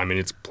 1,000%. I mean,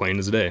 it's plain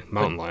as day.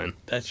 Mountain lion.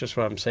 That's just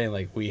what I'm saying.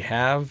 Like, we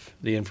have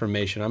the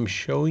information. I'm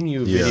showing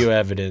you video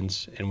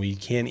evidence, and we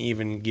can't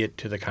even get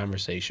to the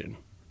conversation.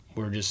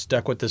 We're just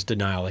stuck with this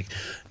denial. Like,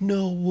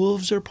 no,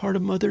 wolves are part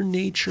of Mother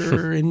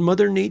Nature, and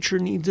Mother Nature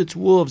needs its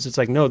wolves. It's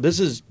like, no, this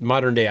is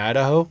modern day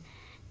Idaho,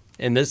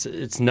 and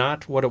it's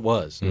not what it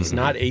was. It's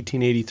not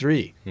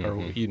 1883 or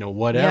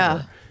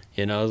whatever.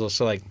 Yeah.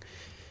 So like,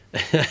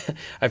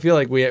 I feel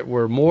like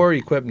we're more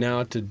equipped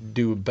now to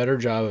do a better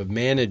job of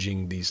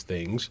managing these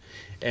things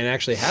and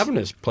actually having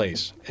this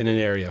place in an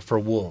area for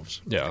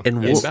wolves. Yeah.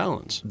 And In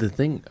balance.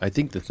 I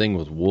think the thing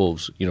with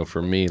wolves,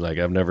 for me, like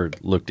I've never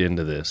looked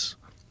into this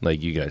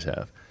like you guys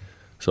have.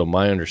 So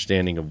my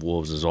understanding of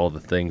wolves is all the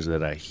things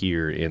that I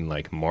hear in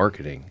like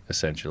marketing,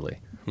 essentially,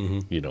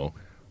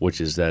 which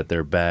is that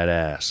they're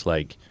badass.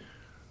 Like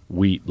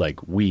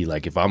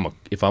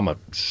if I'm a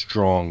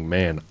strong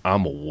man,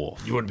 I'm a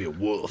wolf. You want to be a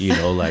wolf.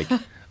 Like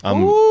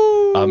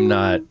I'm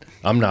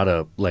not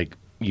a like,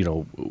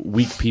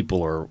 weak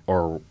people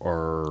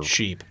or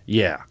sheep.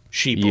 Yeah.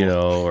 Sheep.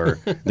 Or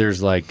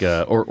there's like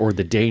or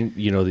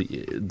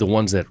the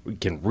ones that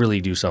can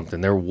really do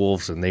something. They're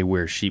wolves and they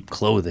wear sheep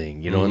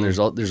clothing, and there's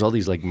all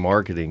these like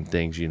marketing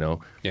things,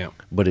 Yeah.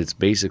 But it's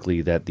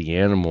basically that the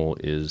animal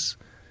is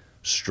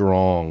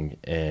strong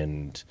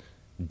and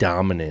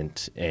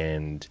dominant,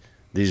 and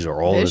these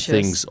are all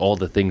Vicious.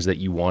 the things that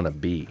you want to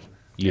be,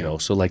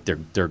 so like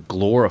they're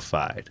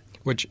glorified,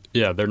 Which,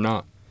 they're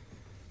not.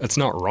 It's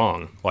not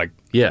wrong. Like,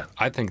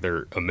 I think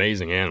they're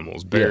amazing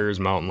animals. Bears,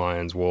 mountain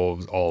lions,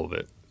 wolves, all of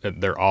it.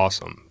 They're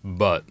awesome.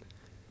 But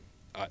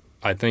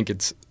I think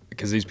it's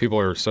because these people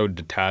are so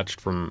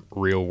detached from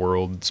real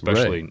world,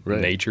 especially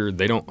nature.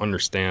 They don't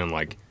understand,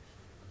 like,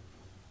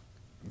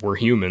 we're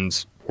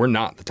humans. We're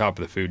not the top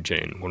of the food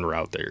chain when we're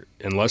out there.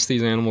 Unless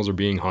these animals are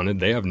being hunted,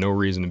 they have no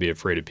reason to be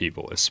afraid of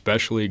people,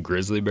 especially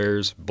grizzly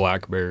bears,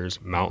 black bears,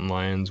 mountain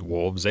lions,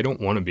 wolves. They don't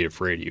want to be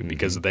afraid of you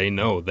because they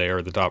know they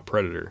are the top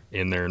predator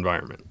in their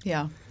environment.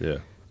 Yeah. Yeah.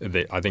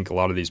 I think a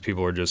lot of these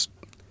people are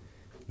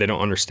they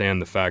don't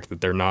understand the fact that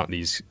they're not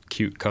these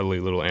cute, cuddly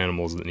little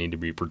animals that need to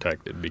be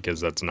protected,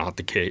 because that's not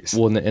the case.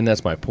 Well, and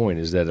that's my point,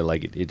 is that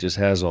it just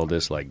has all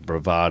this like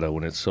bravado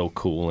and it's so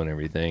cool and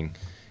everything.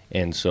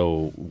 And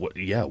so,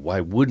 why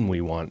wouldn't we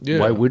want? Yeah.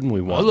 Why wouldn't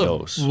we want I love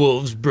those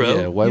wolves,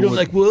 bro? Yeah, why you don't would-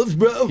 like wolves,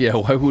 bro? Yeah,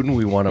 why wouldn't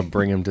we want to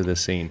bring them to the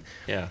scene?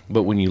 Yeah.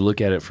 But when you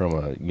look at it from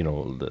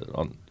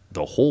on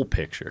the whole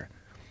picture,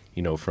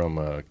 from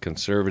a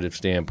conservative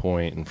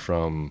standpoint and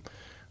from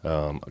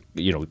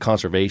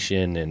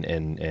conservation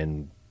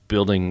and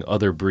building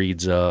other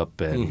breeds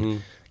up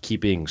and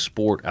keeping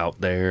sport out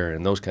there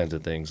and those kinds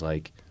of things,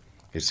 like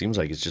it seems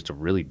like it's just a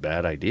really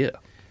bad idea.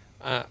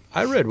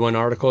 I read one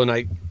article, and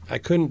I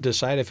couldn't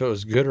decide if it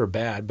was good or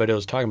bad, but it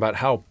was talking about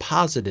how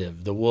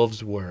positive the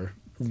wolves were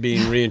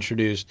being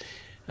reintroduced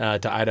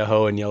to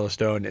Idaho and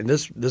Yellowstone. And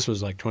this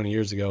was like 20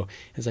 years ago.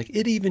 It's like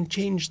it even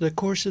changed the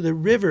course of the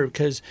river,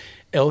 because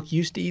elk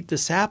used to eat the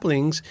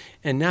saplings,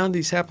 and now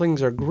these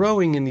saplings are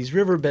growing in these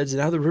riverbeds,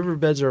 and now the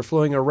riverbeds are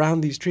flowing around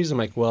these trees. I'm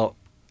like, well,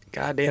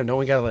 goddamn, don't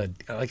we got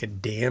like a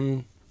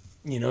dam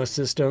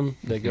system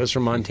that goes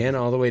from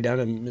Montana all the way down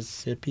to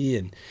Mississippi?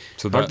 And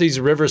So aren't these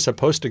rivers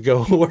supposed to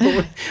go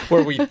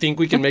where we think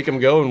we can make them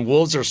go, and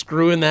wolves are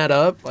screwing that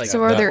up? Like,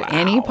 So are there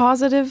any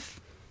positive?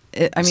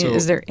 I mean, So-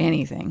 is there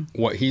anything?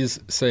 What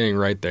he's saying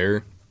right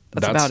there,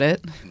 That's about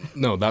it.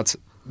 No, that's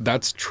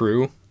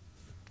true,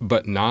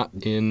 but not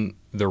in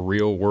the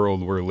real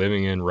world we're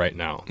living in right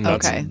now.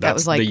 That's, Okay, that that's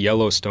was like the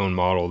Yellowstone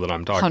model that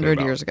I'm talking 100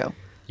 about. years ago.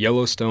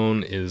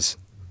 Yellowstone is,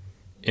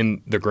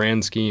 in the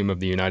grand scheme of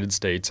the United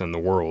States and the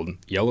world,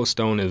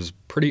 Yellowstone is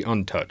pretty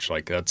untouched.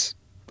 Like, that's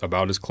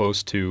about as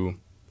close to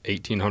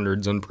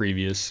 1800s and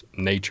previous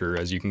nature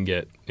as you can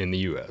get in the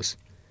U.S.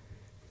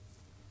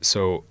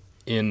 So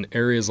in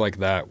areas like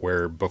that,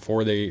 where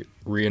before they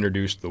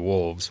reintroduced the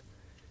wolves,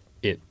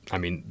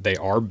 they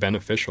are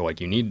beneficial. Like,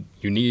 you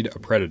need a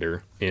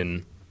predator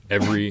in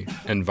every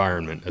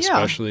environment,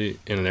 especially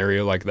in an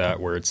area like that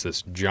where it's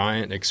this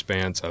giant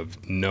expanse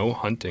of no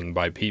hunting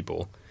by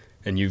people,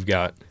 and you've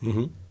got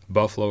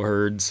buffalo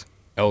herds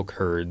elk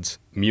herds,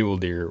 mule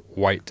deer,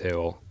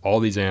 whitetail, all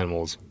these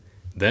animals,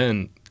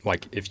 then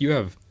like if you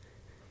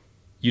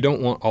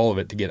don't want all of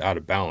it to get out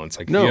of balance.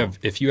 Like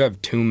if you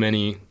have too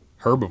many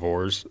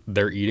herbivores,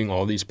 they're eating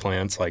all these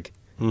plants, like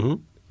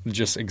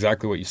just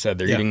exactly what you said.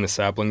 They're eating the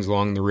saplings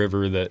along the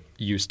river that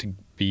used to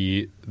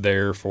be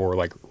there for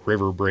like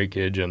river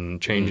breakage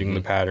and changing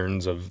the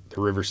patterns of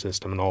the river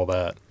system and all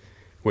that,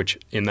 which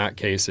in that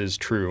case is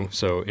true.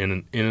 So in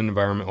an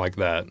environment like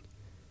that,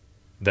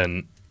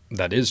 then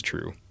that is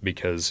true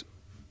because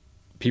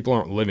people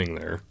aren't living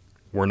there.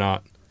 We're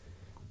not.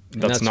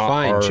 That's not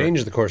fine.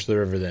 Change the course of the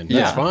river then.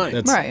 That's fine.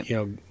 That's, right.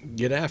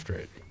 Get after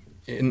it.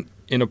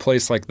 In a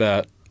place like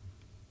that,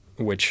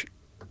 which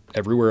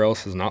everywhere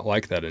else is not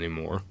like that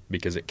anymore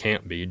because it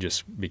can't be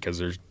just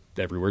because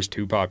everywhere's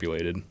too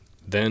populated.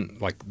 Then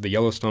like the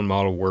Yellowstone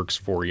model works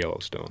for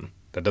Yellowstone.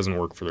 That doesn't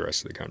work for the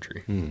rest of the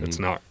country. It's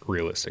not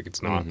realistic.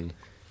 It's not.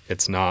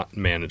 It's not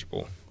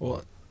manageable.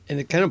 Well, and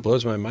it kind of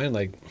blows my mind.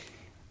 Like,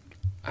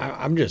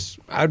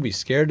 I'd be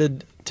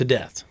scared to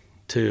death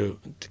to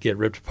get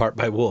ripped apart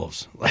by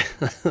wolves.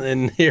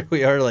 And here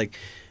we are, like,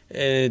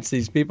 and it's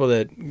these people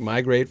that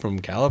migrate from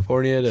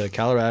California to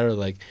Colorado,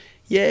 like,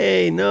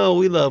 yay, no,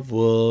 we love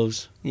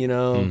wolves.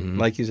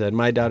 Like you said,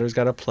 my daughter's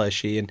got a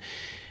plushie, and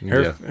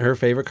her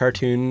favorite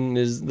cartoon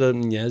is the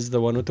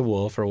one with the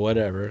wolf or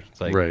whatever.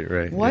 It's like,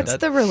 right. What's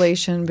the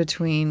relation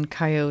between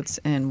coyotes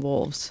and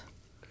wolves?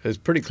 It's a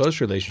pretty close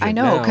relationship. I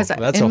know, because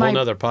that's a whole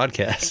nother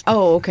podcast.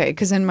 Oh, okay.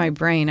 Because in my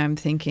brain, I'm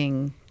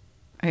thinking,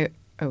 I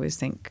always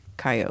think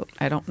coyote.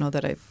 I don't know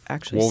that I've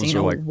actually seen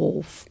a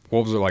wolf.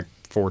 Wolves are like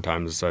 4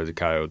 times the size of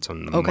coyotes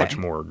and much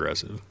more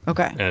aggressive.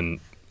 Okay. And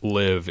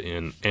live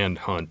in and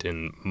hunt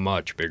in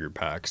much bigger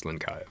packs than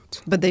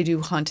coyotes. But they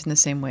do hunt in the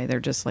same way. They're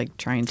just like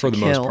trying to for the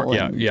kill. Most part,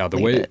 yeah.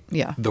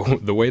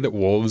 The way that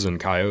wolves and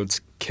coyotes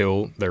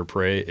kill their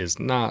prey is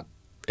not.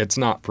 It's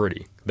not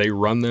pretty. They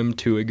run them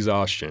to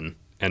exhaustion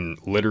and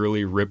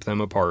literally rip them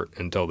apart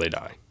until they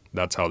die.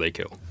 That's how they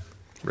kill.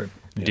 Rip.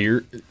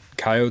 Deer,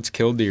 coyotes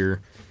kill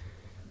deer.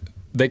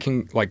 They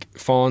can, like,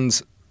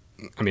 fawns,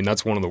 I mean,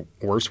 that's one of the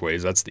worst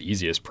ways. That's the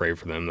easiest prey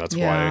for them. That's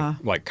why,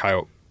 like,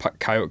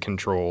 coyote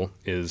control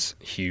is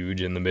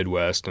huge in the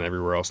Midwest and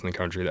everywhere else in the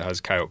country that has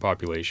coyote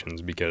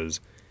populations, because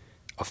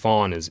a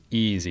fawn is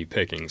easy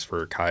pickings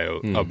for a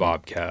coyote, a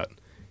bobcat,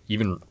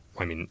 even,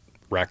 I mean,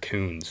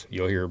 raccoons.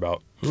 You'll hear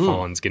about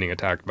fawns getting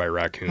attacked by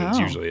raccoons.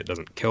 Usually it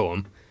doesn't kill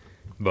them,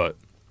 but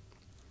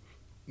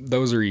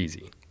those are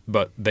easy.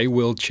 But they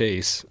will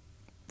chase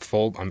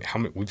full, I mean, how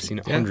many, we've seen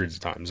it hundreds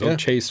of times. They'll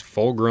chase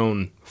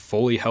full-grown,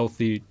 fully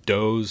healthy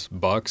does,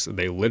 bucks.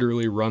 They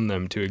literally run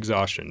them to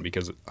exhaustion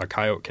because a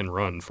coyote can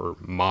run for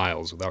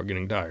miles without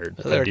getting tired.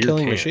 They're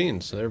killing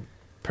machines. They're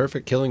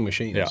perfect killing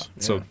machines. Yeah.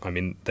 So, I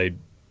mean, they,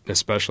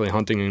 especially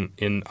hunting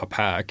in a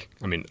pack,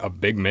 I mean, a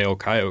big male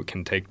coyote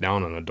can take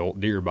down an adult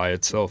deer by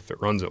itself if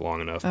it runs it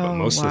long enough. But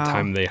most of the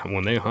time,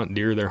 when they hunt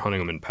deer, they're hunting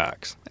them in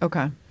packs.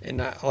 Okay. And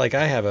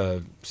I have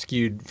a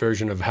skewed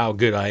version of how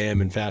good I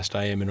am and fast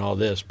I am and all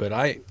this, but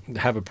I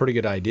have a pretty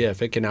good idea.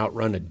 If it can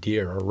outrun a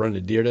deer or run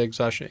a deer to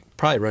exhaustion, it can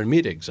probably run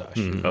me to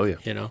exhaustion. Oh, yeah.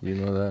 You know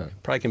that.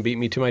 Probably can beat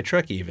me to my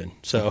truck even.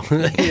 So those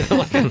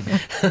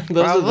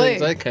are the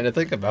things I kind of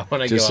think about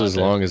when I go out just as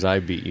long as I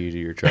beat you to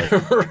your truck.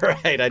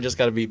 Right. I just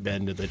got to beat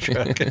Ben to the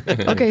truck.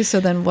 Okay, so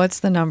then what's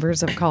the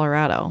numbers of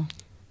Colorado?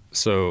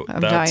 So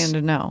I'm dying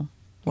to know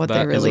what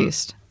they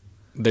released.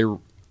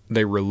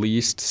 They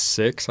released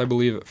 6, I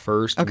believe, at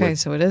first. Okay,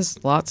 so it is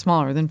a lot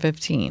smaller than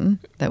 15.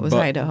 That was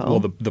Idaho.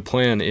 Well, the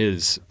plan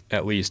is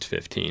at least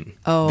 15.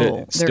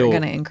 Oh, they're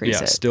going to increase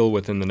it. Yeah, still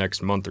within the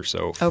next month or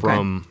so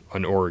from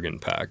an Oregon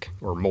pack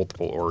or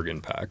multiple Oregon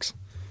packs.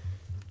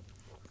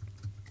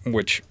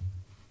 Which,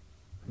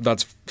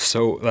 that's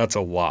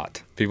a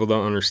lot. People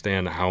don't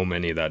understand how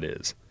many that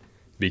is.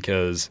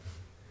 Because...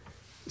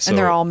 and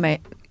they're all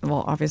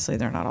well, obviously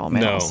they're not all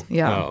males. No.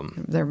 Yeah,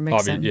 they're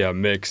mixed. Yeah,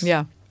 mixed.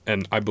 Yeah.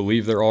 And I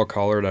believe they're all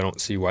collared. I don't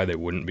see why they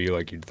wouldn't be.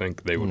 Like, you'd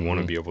think they would want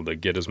to be able to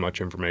get as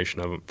much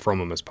information from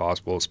them as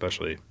possible,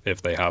 especially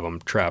if they have them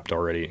trapped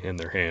already in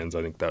their hands.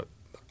 I think that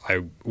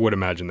I would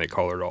imagine they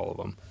collared all of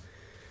them.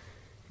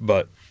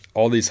 But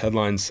all these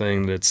headlines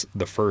saying that it's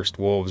the first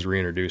wolves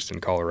reintroduced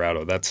in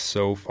Colorado, that's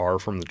so far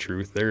from the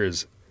truth.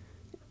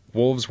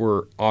 Wolves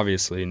were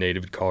obviously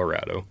native to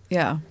Colorado.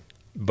 Yeah.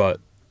 But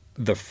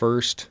the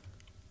first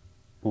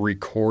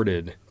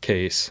recorded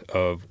case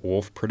of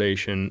wolf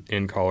predation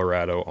in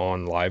Colorado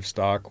on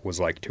livestock was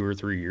like 2 or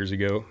 3 years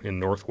ago in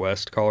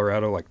northwest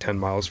Colorado, like 10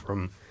 miles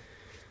from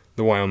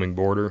the Wyoming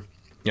border.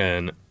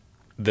 And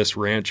this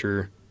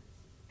rancher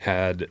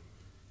had,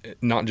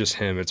 not just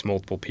him, it's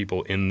multiple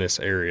people in this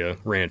area,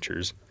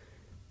 ranchers,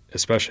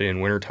 especially in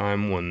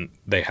wintertime when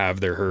they have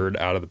their herd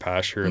out of the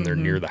pasture and they're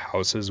near the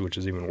houses, which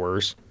is even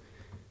worse.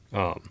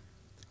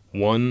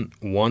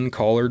 One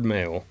collared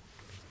male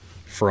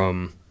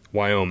from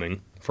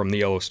Wyoming, from the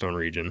Yellowstone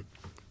region,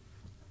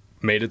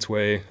 made its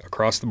way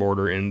across the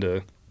border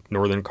into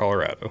northern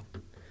Colorado.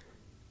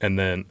 And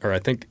then, or I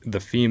think a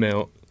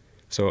female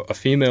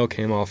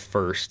came off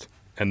first,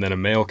 and then a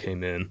male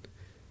came in.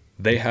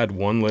 They had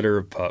one litter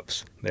of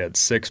pups. They had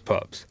 6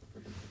 pups.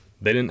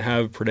 They didn't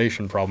have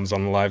predation problems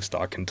on the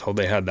livestock until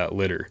they had that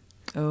litter.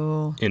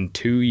 Oh. In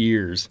 2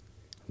 years,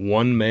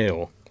 one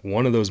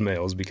of those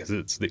males, because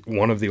it's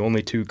one of the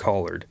only 2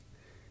 collared,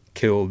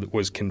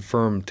 was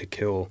confirmed to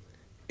kill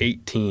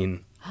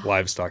 18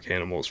 livestock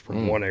animals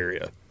from one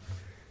area.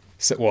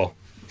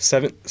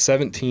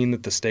 17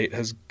 that the state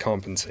has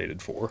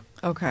compensated for.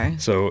 Okay.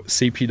 So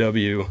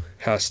CPW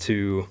has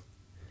to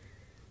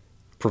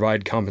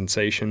provide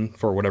compensation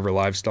for whatever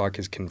livestock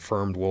is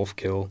confirmed wolf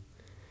kill,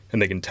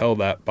 and they can tell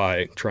that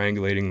by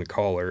triangulating the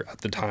collar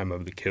at the time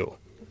of the kill.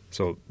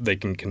 So they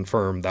can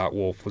confirm that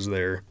wolf was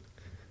there,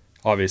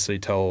 obviously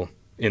tell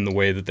in the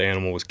way that the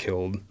animal was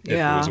killed if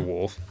it was a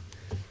wolf.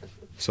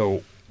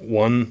 So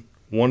one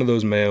of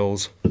those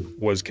males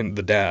was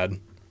the dad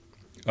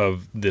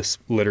of this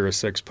litter of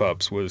 6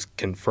 pups was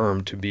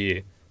confirmed to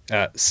be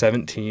at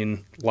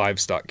 17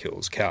 livestock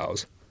kills,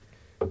 cows,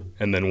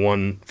 and then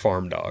 1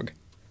 farm dog.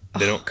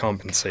 They don't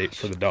compensate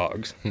for the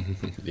dogs,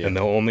 and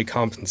they'll only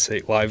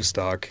compensate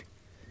livestock,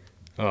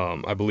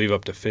 I believe,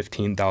 up to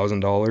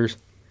 $15,000.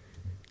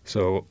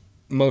 So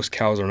most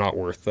cows are not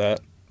worth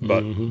that,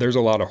 but there's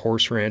a lot of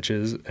horse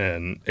ranches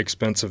and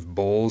expensive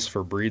bulls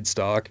for breed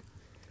stock,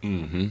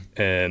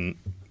 and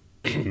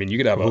I mean, you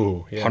could have a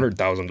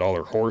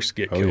 $100,000 horse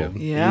get killed.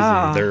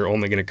 Yeah. They're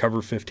only going to cover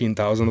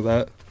 $15,000 of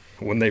that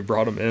when they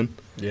brought him in.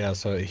 Yeah,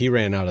 so he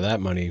ran out of that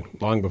money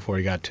long before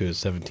he got to his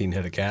 17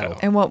 head of cattle.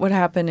 And what would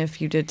happen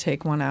if you did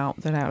take one out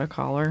that had a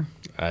collar?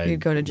 You'd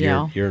go to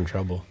jail. You're in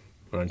trouble,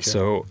 aren't you?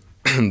 So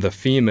the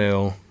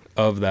female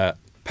of that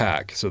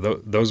pack, so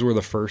those were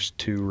the first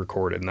 2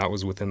 recorded, and that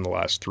was within the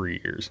last 3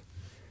 years.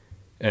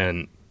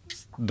 And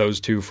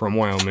those 2 from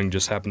Wyoming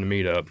just happened to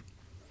meet up,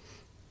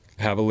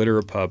 have a litter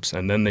of pups,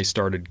 and then they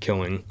started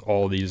killing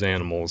all these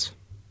animals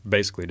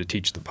basically to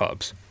teach the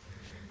pups.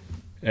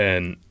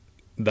 And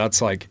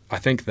that's like, I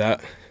think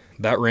that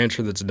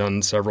rancher that's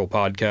done several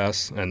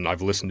podcasts, and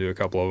I've listened to a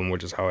couple of them,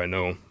 which is how I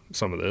know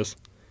some of this.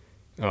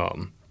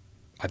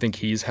 I think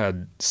he's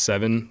had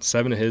 7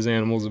 of his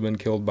animals have been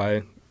killed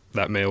by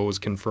that male was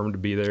confirmed to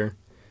be there.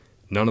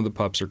 None of the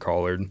pups are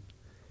collared.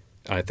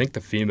 I think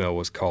the female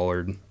was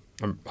collared.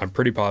 I'm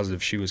pretty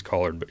positive she was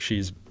collared, but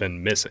she's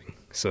been missing.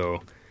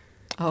 So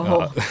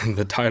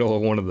the title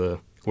of one of the,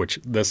 which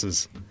this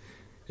is,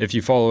 if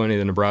you follow any of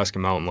the Nebraska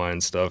mountain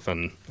lion stuff,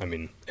 and I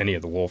mean any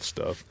of the wolf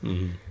stuff,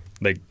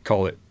 they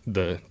call it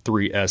the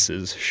 3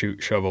 S's: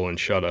 shoot, shovel, and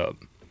shut up.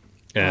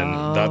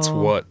 And that's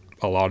what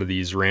a lot of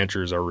these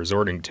ranchers are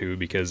resorting to,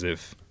 because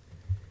if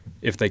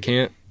they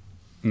can't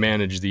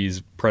manage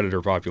these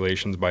predator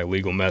populations by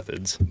legal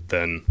methods,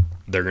 then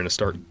they're going to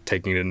start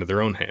taking it into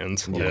their own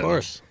hands. Well, of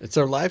course. It's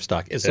their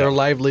livestock. It's their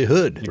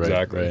livelihood.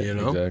 Exactly. Right. You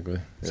know? Exactly.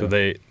 Yeah. So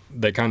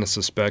they kind of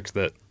suspect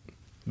that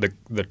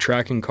the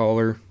tracking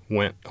collar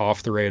went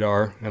off the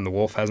radar and the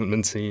wolf hasn't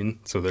been seen,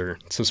 so they're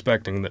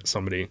suspecting that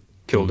somebody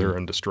killed her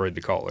and destroyed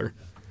the collar.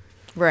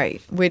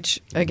 Right. Which,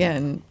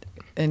 again,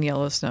 in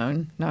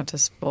Yellowstone, not to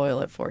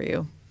spoil it for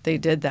you, they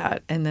did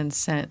that and then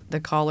sent the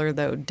collar,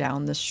 though,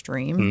 down the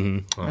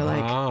stream. Or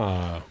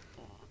like,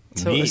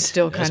 so it was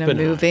still kind of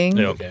moving.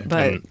 Yep.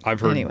 But and I've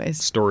heard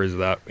anyways. stories of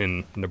that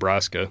in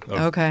Nebraska of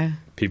Okay.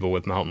 people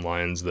with mountain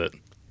lions that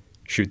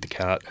shoot the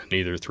cat and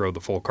either throw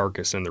the full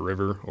carcass in the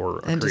river or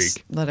a And creek.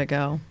 just let it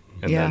go.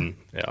 And yeah. then,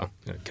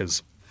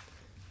 because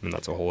I mean,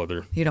 that's a whole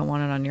other, You don't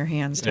want it on your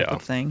hands type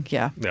of thing.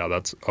 Yeah.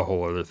 that's a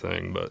whole other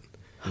thing. But,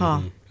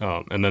 Huh.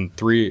 and then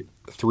three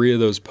of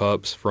those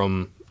pups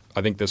from,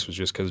 I think this was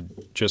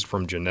just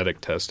from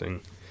genetic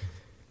testing.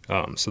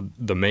 So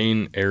the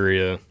main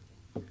area,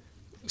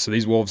 so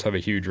these wolves have a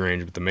huge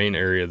range, but the main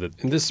area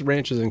that And this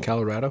ranch is in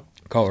Colorado?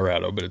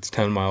 Colorado, but it's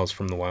 10 miles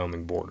from the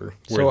Wyoming border.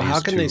 So how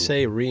can they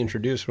say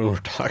reintroduced when we're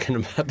talking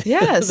about this?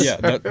 Yes.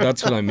 Yeah,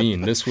 that's what I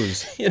mean. This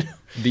was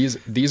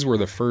these were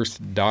the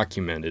first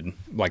documented,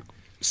 like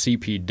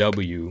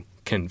CPW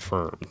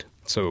confirmed.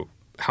 So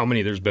how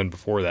many there's been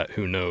before that,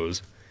 who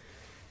knows?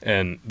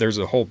 And there's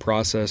a whole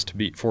process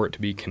for it to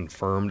be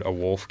confirmed a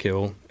wolf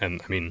kill. And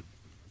I mean,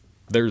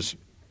 there's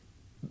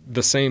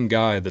the same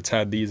guy that's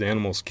had these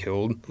animals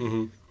killed.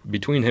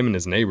 Between him and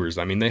his neighbors,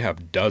 I mean, they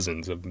have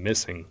dozens of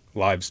missing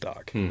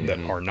livestock that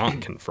are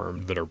not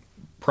confirmed, that are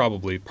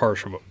probably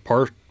part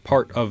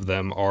of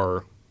them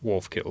are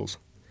wolf kills.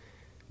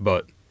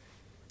 But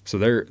so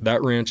that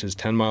ranch is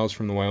 10 miles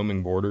from the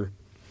Wyoming border,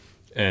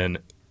 and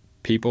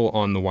people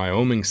on the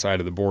Wyoming side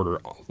of the border,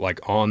 like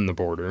on the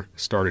border,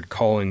 started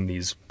calling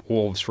these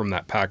wolves from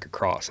that pack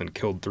across and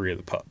killed 3 of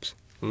the pups.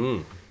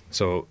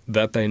 So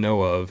that they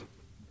know of.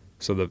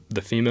 So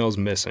the female's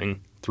missing,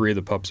 3 of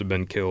the pups have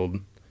been killed,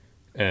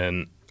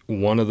 and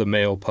one of the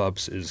male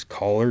pups is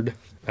collared,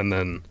 and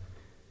then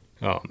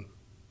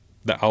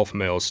the alpha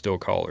male is still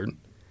collared.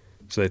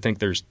 So they think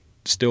there's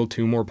still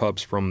 2 more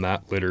pups from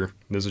that litter.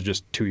 This is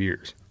just 2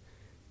 years.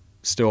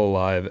 Still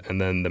alive, and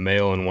then the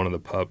male and one of the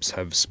pups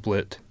have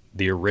split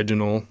the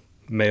original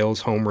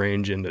male's home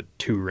range into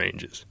 2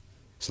 ranges.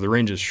 So the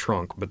range is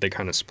shrunk, but they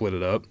kind of split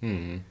it up.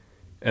 And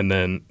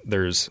then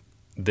there's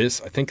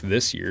this, I think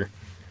this year,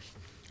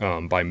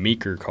 by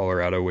Meeker,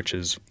 Colorado, which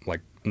is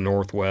like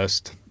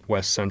northwest,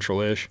 west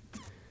central-ish.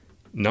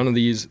 None of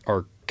these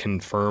are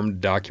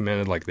confirmed,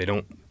 documented. Like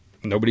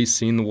nobody's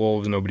seen the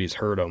wolves, nobody's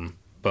heard them.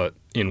 But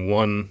in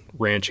one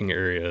ranching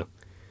area,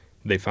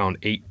 they found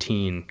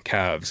 18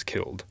 calves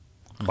killed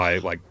by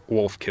like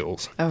wolf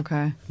kills.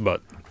 Okay.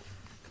 But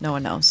no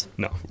one knows.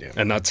 No. Yeah.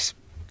 And that's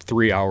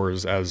 3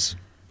 hours as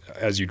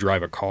you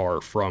drive a car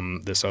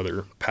from this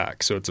other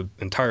pack. So it's an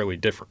entirely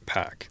different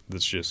pack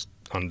that's just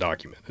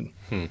undocumented.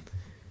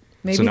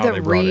 Maybe So now the they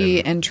brought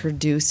in-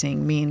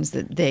 reintroducing means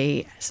that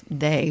they,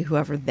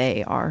 whoever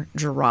they are,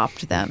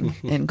 dropped them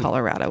in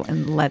Colorado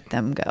and let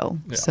them go.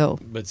 Yeah. So,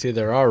 But see,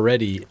 they're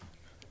already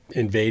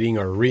invading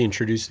or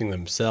reintroducing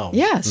themselves.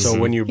 Yes. So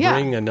when you Yeah.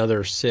 bring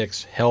another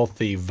 6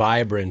 healthy,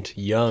 vibrant,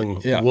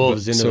 young Yeah,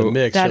 wolves but into so- the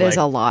mix, that you're is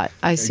like, a lot.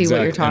 I see what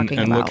you're Exactly. talking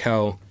And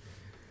about.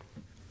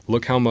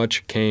 look how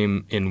much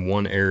came in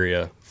one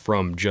area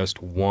from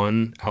just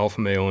one alpha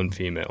male and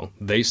female.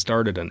 They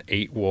started an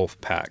 8 wolf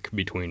pack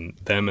between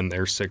them and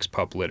their 6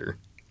 pup litter,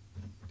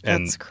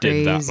 and That's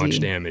did that much crazy.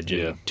 damage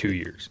Yeah. in 2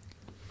 years.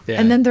 yeah.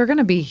 And then they're going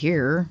to be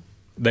here.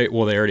 They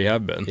already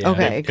have been. Yeah.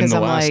 Okay, In because the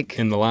I'm last- like,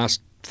 in the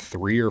last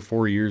 3 or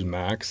 4 years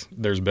max,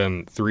 there's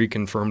been 3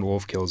 confirmed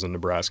wolf kills in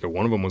Nebraska.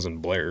 One of them was in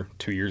Blair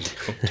 2 years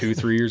ago,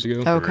 3 years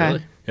ago.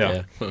 okay.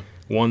 Really? Yeah.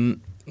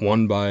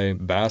 One by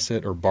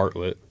Bassett or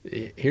Bartlett.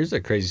 Here's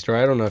a crazy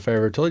story. I don't know if I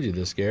ever told you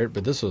this, Garrett,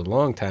 but this was a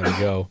long time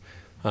ago.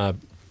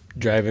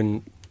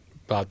 Driving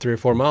about 3 or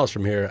 4 miles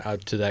from here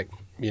out to that,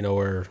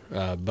 where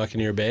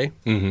Buccaneer Bay,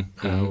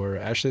 where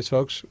Ashley's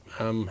folks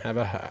have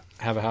a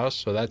house.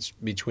 So that's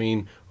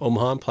between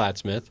Omaha and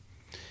Plattsmouth,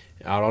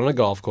 out on a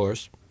golf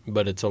course,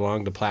 but it's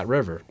along the Platte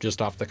River,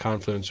 just off the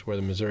confluence where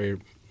the Missouri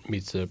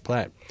meets the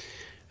Platte.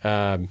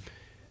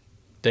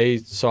 They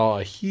saw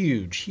a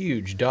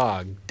huge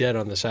dog dead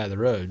on the side of the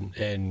road,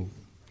 and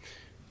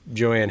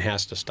Joanne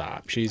has to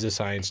stop. She's a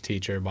science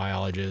teacher,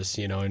 biologist,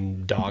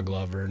 and dog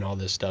lover and all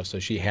this stuff, so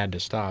she had to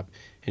stop.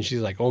 And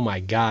she's like, "Oh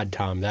my God,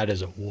 Tom, that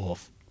is a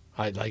wolf.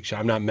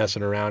 I'm not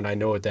messing around. I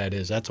know what that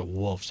is. That's a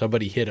wolf.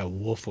 Somebody hit a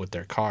wolf with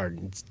their car,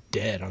 and it's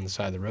dead on the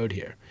side of the road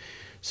here."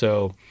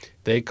 So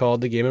they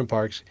called the Game and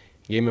Parks.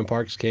 Game and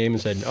Parks came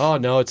and said, "Oh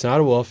no, it's not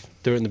a wolf."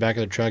 Threw it in the back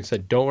of the truck.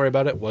 Said, "Don't worry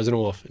about it. Wasn't a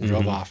wolf," and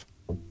drove off.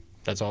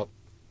 That's all.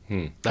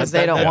 Because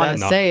they don't want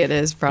to not- say it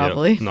is,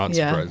 probably. Not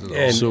Yeah. surprised at all.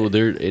 And- So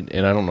there,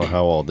 and I don't know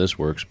how all this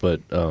works,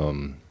 but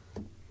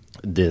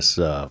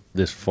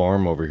this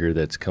farm over here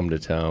that's come to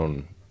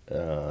town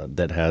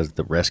that has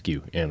the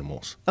rescue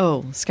animals.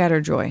 Oh,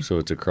 Scatterjoy. So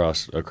it's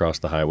across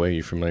the highway.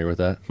 You familiar with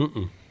that?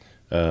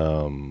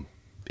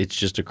 It's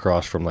just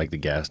across from like the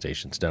gas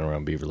stations down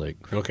around Beaver Lake.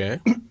 Okay.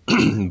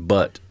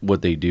 But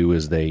what they do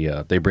is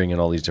they bring in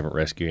all these different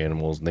rescue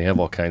animals, and they have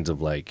all kinds of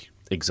like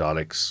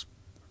exotics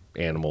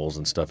animals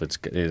and stuff.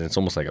 It's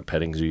almost like a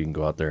petting zoo. You can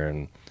go out there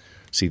and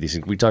see these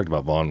things. We talked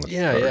about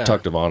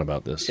talked to Vaughn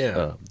about this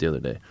the other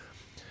day.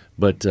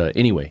 But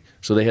anyway,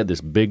 so they had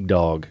this big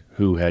dog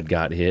who had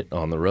got hit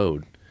on the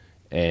road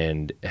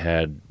and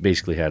had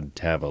to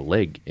have a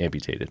leg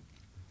amputated.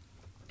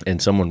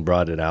 And someone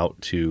brought it out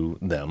to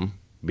them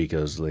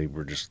because they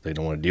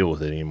don't want to deal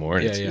with it anymore.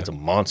 And it's a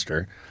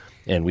monster.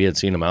 And we had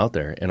seen them out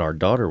there, and our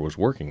daughter was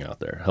working out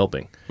there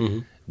helping. Mm-hmm.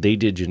 They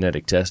did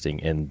genetic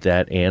testing, and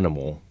that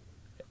animal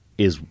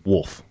is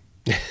wolf.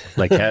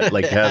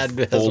 Has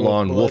full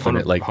on wolf in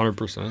it. Like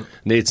 100%.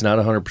 It's not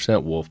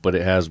 100% wolf, but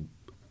it has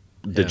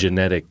the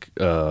genetic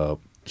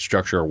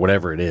structure or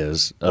whatever it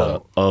is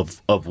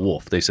of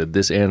wolf. They said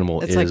this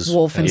animal It's is like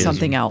wolf and is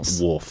something else.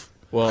 Wolf.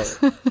 Well,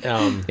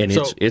 and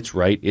it's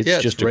right. It's yeah,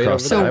 just it's right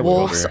across over the So highway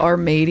wolves over are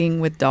mating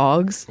with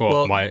dogs?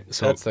 Well,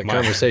 that's the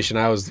conversation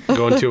I was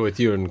going to with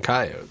you and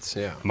coyotes.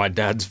 Yeah. My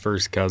dad's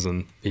first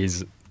cousin,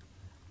 he's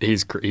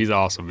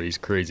awesome, but he's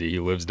crazy. He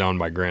lives down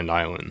by Grand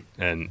Island,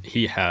 and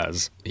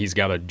he's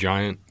got a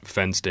giant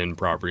fenced-in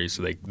property,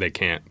 so they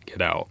can't get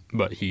out.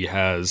 But he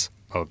has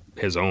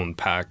his own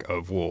pack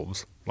of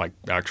wolves, like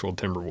actual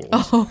timber wolves.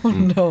 Oh,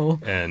 no.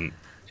 And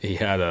he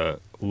had a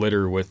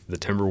litter with the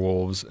timber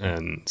wolves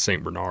and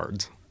St.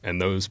 Bernards, and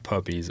those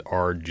puppies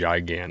are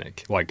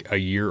gigantic, like a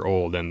year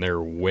old, and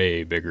they're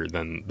way bigger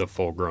than the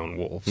full-grown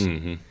wolves.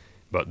 Mm-hmm.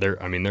 But they're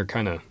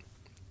kind of,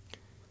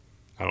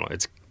 I don't know,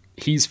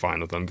 he's fine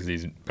with them because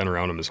he's been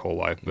around them his whole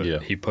life,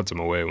 but he puts them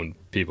away when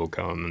people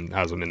come and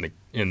has them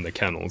in the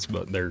kennels,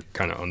 but they're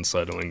kind of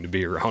unsettling to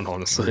be around,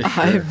 honestly.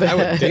 I bet. I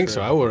would think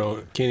so.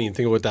 Can't even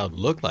think of what that would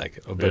look like.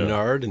 A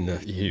Bernard and the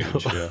Huge,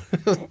 yeah.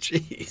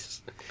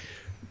 Jeez.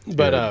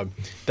 But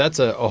that's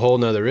a whole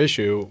nother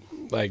issue.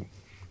 Like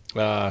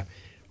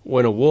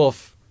when a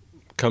wolf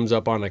comes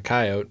up on a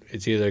coyote,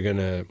 it's either going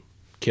to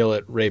kill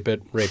it, rape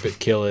it,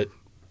 kill it,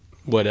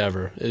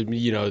 whatever.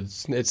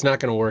 It's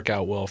not going to work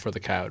out well for the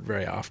coyote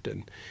very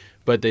often.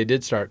 But they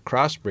did start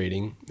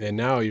crossbreeding, and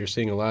now you're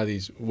seeing a lot of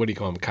these, what do you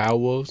call them, cow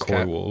wolves?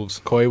 Coy wolves.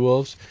 Coy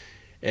wolves.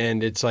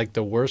 And it's like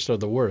the worst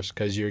of the worst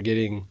because you're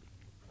getting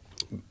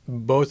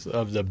both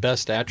of the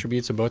best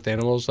attributes of both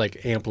animals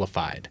like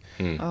amplified.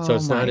 So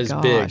it's Oh not my as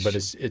big, gosh. but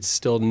it's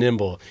still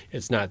nimble.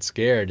 It's not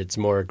scared. It's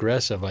more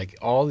aggressive. Like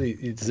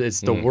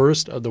it's the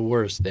worst of the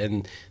worst.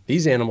 And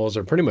these animals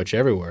are pretty much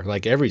everywhere.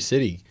 Like every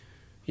city.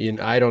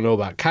 I don't know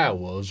about coyote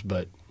wolves,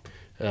 but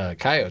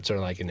coyotes are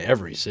like in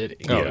every city.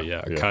 Oh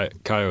yeah.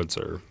 Coyotes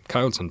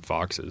and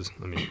foxes.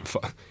 I mean,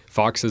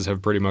 foxes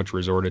have pretty much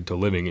resorted to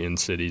living in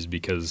cities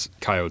because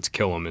coyotes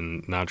kill them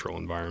in natural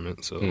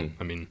environment. So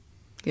I mean,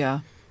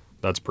 Yeah.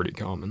 that's pretty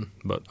common.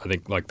 But I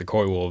think like the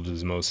coy wolves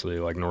is mostly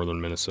like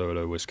northern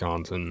Minnesota,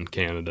 Wisconsin,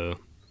 Canada.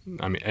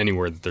 I mean,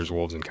 anywhere that there's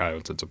wolves and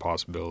coyotes, it's a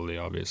possibility,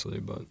 obviously.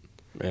 But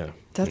Yeah.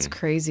 That's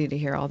crazy to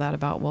hear all that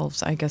about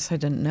wolves. I guess I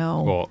didn't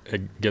know. well,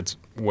 it gets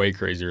way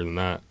crazier than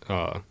that.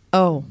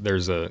 Oh,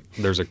 There's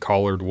a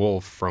collared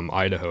wolf from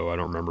Idaho. I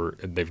don't remember.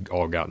 They've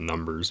all got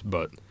numbers,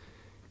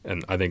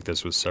 and I think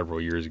this was several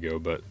years ago.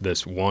 But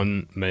this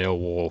one male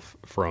wolf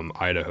from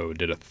Idaho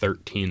did a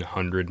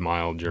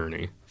 1,300-mile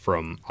journey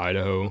from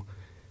Idaho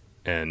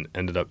and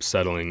ended up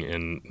settling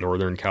in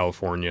Northern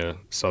California,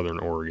 Southern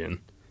Oregon.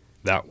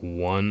 That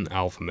one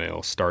alpha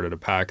male started a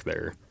pack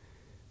there.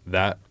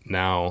 That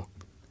now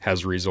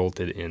has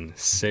resulted in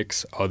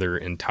 6 other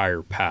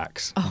entire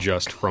packs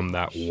just from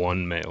that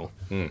one male.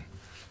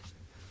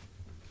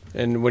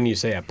 And when you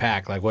say a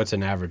pack, like what's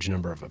an average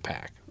number of a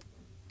pack?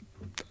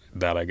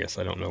 That I guess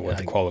I don't know what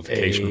the Like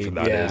qualification for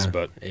that is,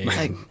 but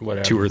Like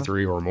whatever. 2 or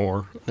 3 or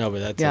more. No, but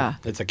that's Yeah.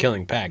 it's a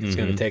killing pack. It's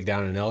going to take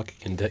down an elk. It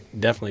can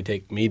definitely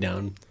take me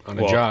down on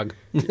a Well, jog.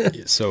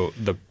 So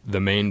the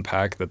main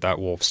pack that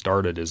wolf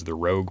started is the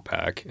rogue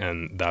pack,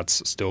 and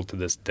that's still to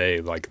this day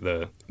like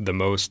the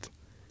most,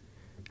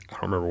 I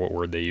don't remember what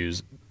word they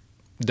use,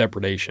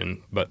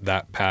 depredation, but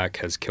that pack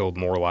has killed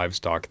more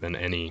livestock than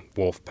any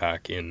wolf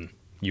pack in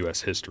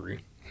U.S. history,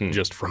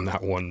 just from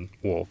that one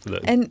wolf.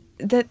 and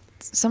that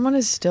someone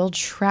is still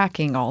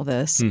tracking all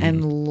this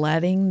and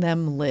letting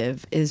them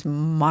live is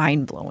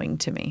mind blowing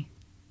to me.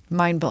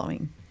 Mind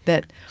blowing.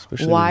 That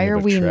Especially why when you are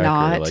have a we tracker,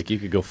 not? like you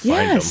could go find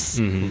yes,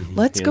 them.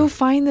 let's Yeah. go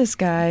find this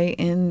guy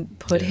and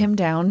put him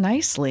down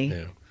nicely.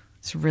 Yeah.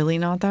 It's really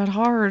not that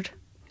hard.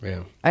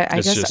 Yeah. I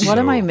It's guess just what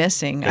am so- I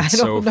missing? I It's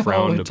don't so know.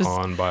 frowned It just-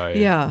 upon by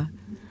yeah,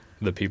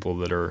 the people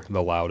that are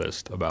the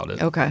loudest about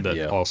it. Okay. That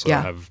Yeah. also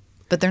Yeah. have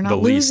but they're the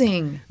not least-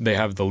 losing. They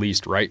have the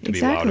least right to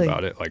Exactly. be loud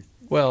about it. Like,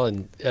 Well,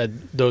 and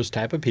those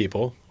type of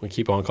people, we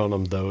keep on calling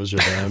them those or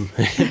them,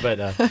 but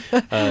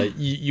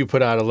you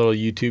put out a little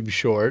YouTube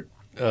short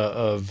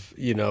of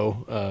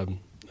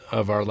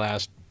of our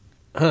last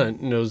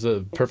hunt, and it was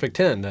the perfect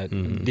 10,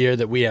 that deer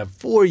that we have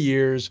 4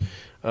 years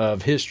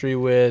of history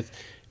with,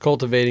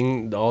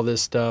 cultivating all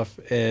this stuff,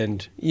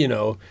 and it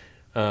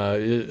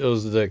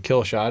was the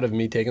kill shot of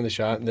me taking the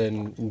shot, and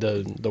then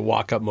the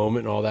walk up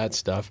moment and all that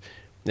stuff.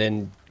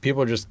 Then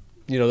people are just,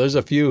 there's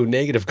a few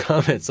negative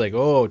comments like,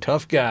 "Oh,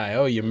 tough guy.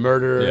 Oh, you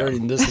murderer,"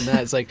 and this and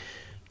that. It's like,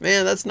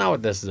 man, that's not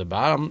what this is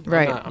about.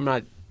 I'm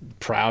not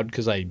proud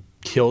because I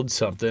killed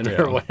something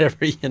or whatever,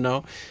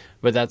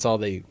 But that's all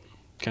they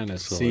kind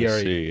of see or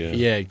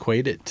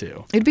equate it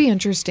to. It'd be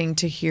interesting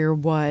to hear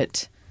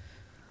what,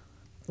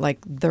 like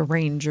the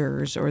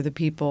rangers or the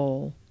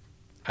people.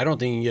 I don't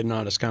think you can get an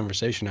honest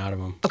conversation out of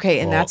them. Okay,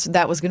 and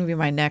that was going to be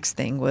my next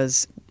thing.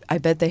 Was I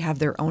bet they have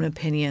their own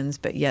opinions,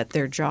 but yet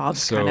their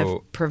jobs kind So,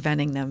 of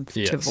preventing them to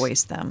yes.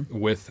 voice them.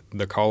 with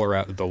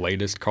the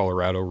latest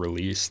Colorado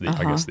release,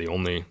 I guess the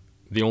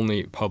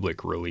only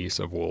public release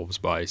of wolves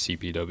by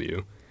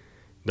CPW.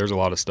 There's a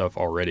lot of stuff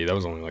already. That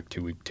was only like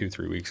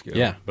 2-3 weeks ago.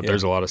 Yeah, But yeah.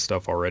 there's a lot of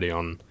stuff already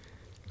on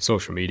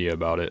social media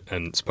about it.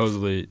 And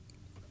supposedly,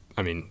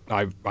 I mean,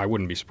 I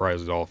wouldn't be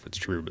surprised at all if it's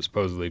true, but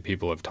supposedly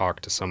people have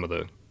talked to some of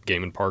the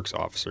Game and Parks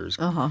officers.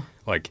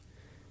 Like,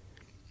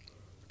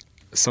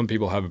 some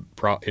people have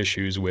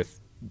issues with,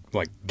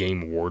 like,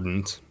 game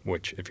wardens,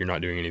 which if you're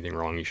not doing anything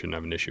wrong, you shouldn't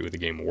have an issue with a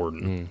game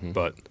warden.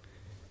 But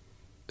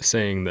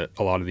saying that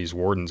a lot of these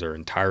wardens are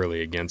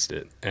entirely against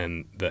it,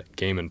 and that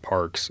Game and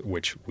Parks,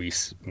 which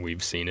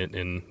we've seen it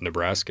in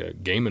Nebraska,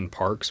 Game and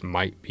Parks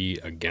might be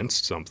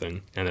against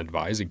something and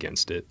advise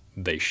against it.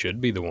 They should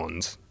be the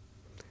ones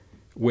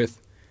with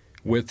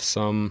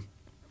some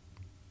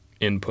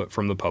input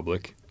from the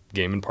public.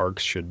 Game and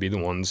Parks should be the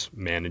ones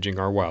managing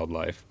our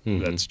wildlife.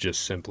 That's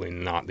just simply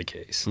not the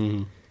case.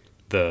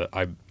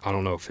 I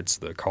don't know if it's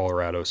the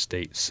Colorado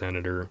State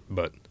Senator,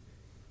 but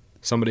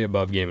somebody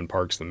above Game and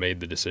Parks that made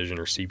the decision,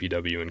 or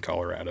CPW in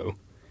Colorado.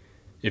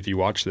 If you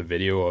watch the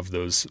video of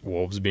those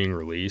wolves being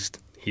released,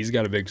 he's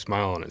got a big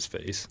smile on his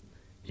face.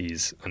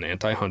 He's an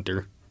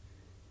anti-hunter.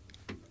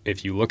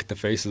 If you look at the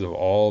faces of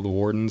all the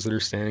wardens that are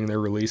standing there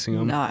releasing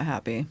them, Not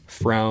happy.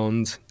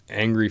 frowns,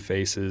 angry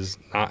faces,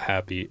 not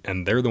happy,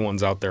 and they're the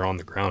ones out there on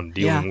the ground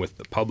dealing with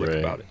the public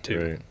about it too.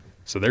 Right.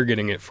 So they're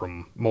getting it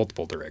from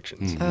multiple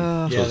directions.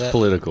 So it's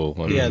political.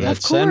 I mean, Yeah, that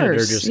Of senator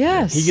course,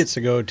 yes. he gets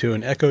to go to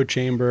an echo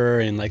chamber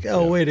and like,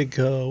 way to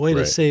go, way to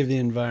Right. save the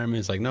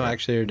environment. It's like, no,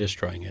 actually they're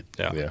destroying it.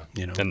 Yeah.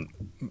 Yeah. And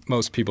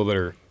most people that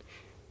are,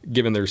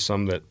 given there's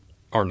some that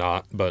are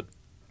not, but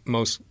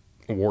most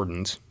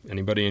wardens,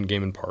 anybody in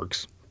Game and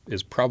Parks,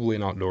 is probably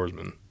an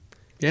outdoorsman.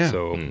 Yeah.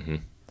 So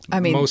I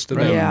mean, most of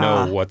them yeah.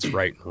 know what's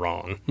right and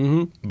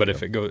wrong. But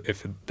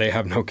if they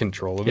have no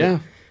control of it,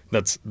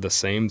 that's the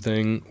same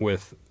thing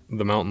with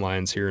the mountain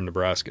lions here in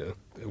Nebraska.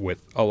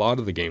 With a lot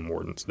of the game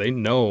wardens, they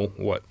know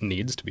what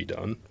needs to be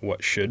done,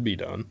 what should be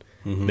done.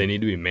 They need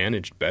to be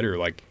managed better.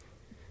 Like,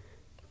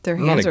 Their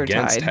hands are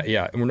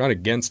tied. We're not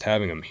against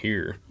having them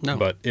here. No.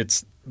 But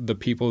it's the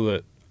people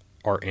that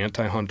are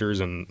anti-hunters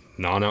and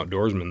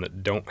non-outdoorsmen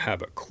that don't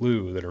have a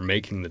clue that are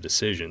making the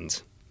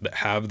decisions, that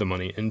have the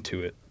money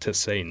into it to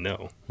say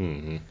no,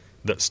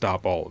 that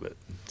stop all of it.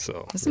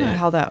 So Isn't that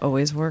how that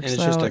always works? And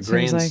it's though? just a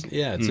It seems like?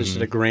 it's just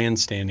a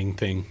grandstanding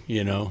thing,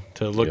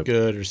 to look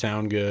good or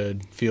sound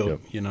good, feel,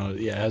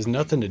 it has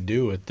nothing to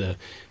do with the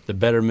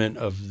betterment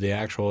of the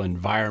actual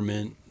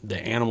environment, the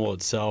animal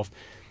itself.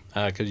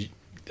 Because,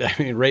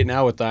 right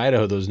now with the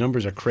Idaho, those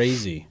numbers are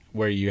crazy,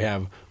 where you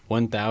have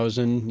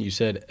 1,000, you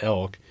said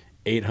elk,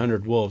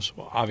 800 wolves.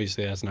 Well,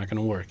 obviously that's not going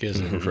to work, is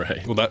it?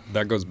 Right. Well,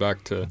 that goes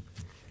back to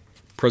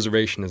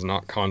preservation is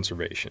not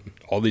conservation.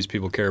 All these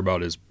people care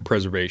about is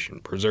preservation.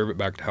 Preserve it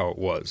back to how it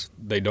was.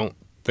 They don't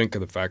think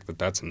of the fact that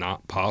that's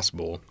not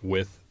possible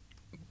with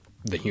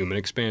the human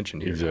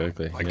expansion here.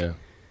 Exactly. Like, yeah.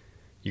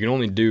 you can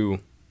only do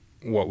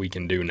what we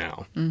can do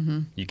now.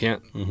 You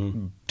can't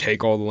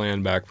take all the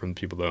land back from the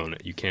people that own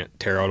it. You can't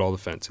tear out all the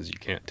fences. You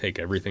can't take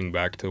everything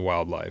back to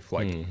wildlife.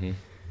 Like,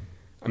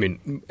 I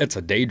mean, it's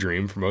a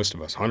daydream for most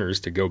of us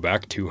hunters to go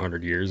back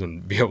 200 years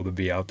and be able to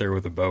be out there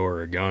with a bow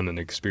or a gun and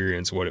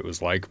experience what it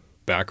was like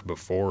back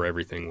before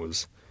everything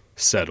was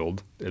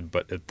settled.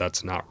 But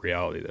that's not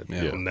reality.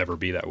 It'll never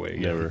be that way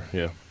again. Never.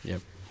 Yeah.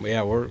 Yep.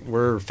 Yeah,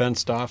 we're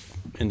fenced off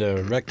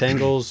into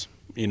rectangles,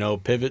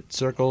 pivot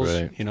circles.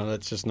 Right.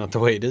 That's just not the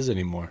way it is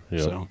anymore.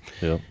 Yep. So,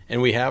 Yep.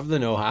 and we have the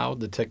know-how,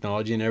 the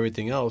technology, and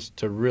everything else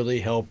to really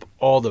help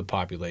all the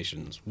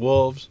populations,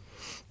 wolves,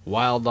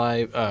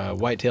 wildlife,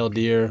 white-tailed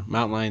deer,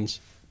 mountain lions,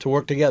 to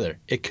work together.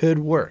 It could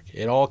work.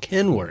 It all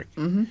can work.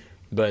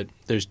 But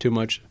there's too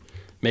much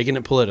making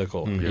it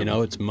political.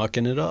 It's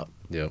mucking it up.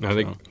 Yeah. I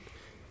think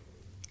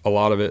a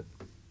lot of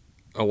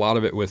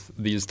it with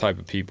these type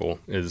of people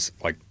is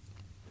like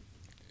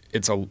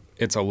it's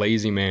a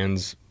lazy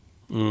man's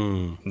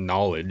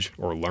knowledge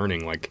or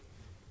learning. Like,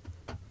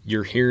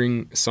 you're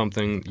hearing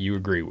something you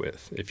agree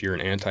with. If you're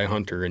an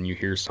anti-hunter and you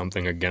hear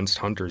something against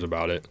hunters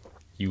about it,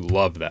 you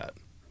love that.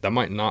 That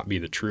might not be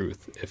the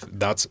truth.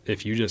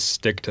 If you just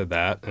stick to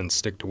that and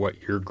stick to what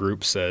your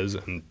group says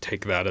and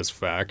take that as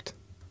fact,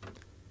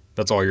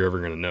 that's all you're ever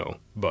going to know.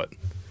 But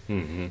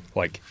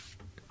like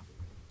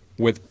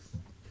with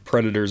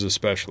predators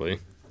especially,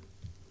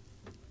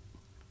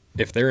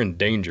 if they're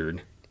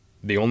endangered,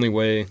 the only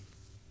way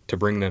to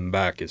bring them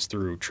back is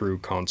through true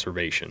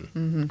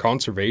conservation.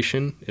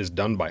 Conservation is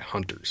done by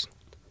hunters.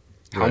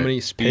 How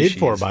many species? Paid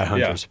for by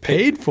hunters.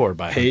 Paid for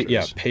by hunters.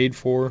 Yeah, paid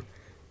for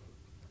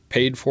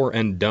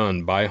and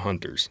done by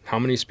hunters. How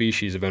many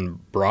species have been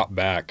brought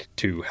back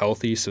to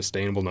healthy,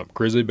 sustainable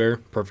grizzly bear,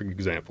 perfect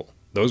example.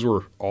 Those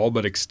were all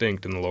but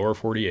extinct in the lower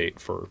 48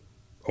 for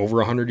over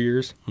 100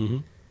 years.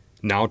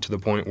 Now to the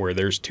point where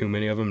there's too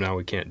many of them, now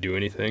we can't do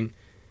anything.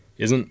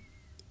 Isn't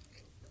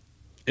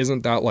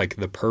that like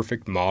the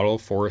perfect model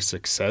for a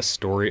success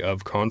story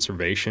of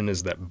conservation,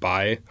 is that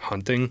by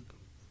hunting,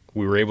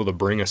 we were able to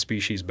bring a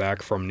species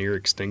back from near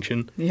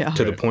extinction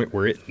to the point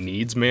where it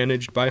needs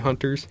managed by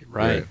hunters.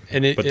 Right.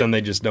 But then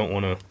they just don't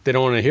want to. They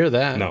don't want to hear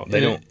that. No, they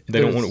don't.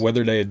 They don't want,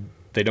 whether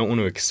they don't want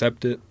to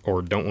accept it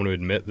or don't want to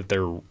admit that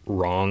they're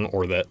wrong,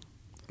 or that.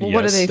 Well,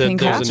 what do they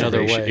think there's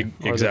another way,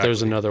 Exactly. or that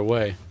there's another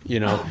way?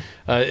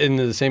 And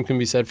the same can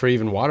be said for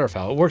even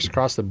waterfowl. It works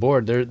across the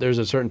board. There's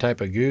a certain type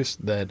of goose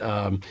that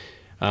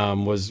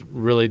was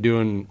really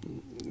doing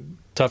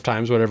tough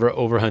times, whatever,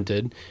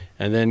 overhunted,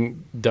 and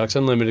then Ducks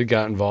Unlimited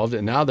got involved,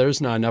 and now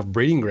there's not enough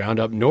breeding ground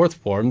up north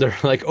for them. They're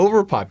like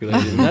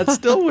overpopulated, and that's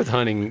still with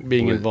hunting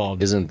being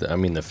involved.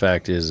 The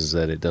fact is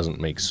that it doesn't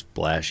make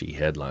splashy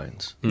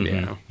headlines.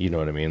 Yeah. You know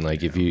what I mean?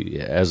 Like, if you,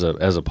 as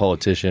a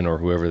politician or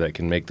whoever that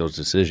can make those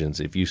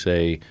decisions, if you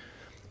say,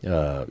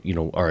 all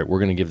right, we're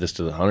going to give this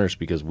to the hunters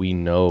because we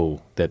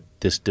know that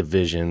this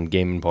division,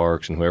 Game and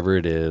Parks and whoever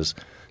it is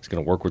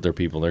going to work with their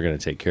people, they're going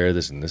to take care of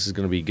this, and this is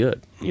going to be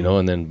good,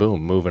 and then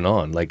boom, moving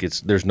on. Like,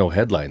 there's no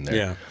headline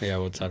there. Yeah.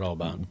 What's that all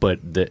about? But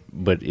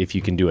if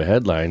you can do a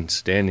headline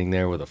standing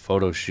there with a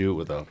photo shoot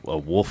with a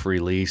wolf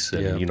release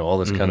and all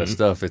this kind of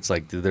stuff, it's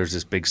like there's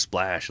this big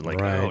splash and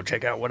like, oh,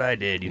 check out what I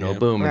did,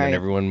 boom, and then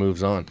everyone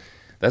moves on.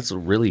 That's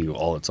really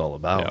all it's all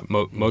about.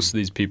 Yeah, most of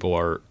these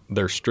people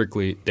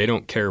they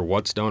don't care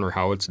what's done or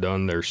how it's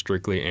done. They're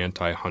strictly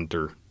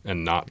anti-hunter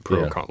and not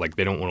pro-con. Like,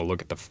 they don't want to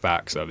look at the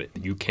facts of it.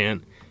 You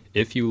can't.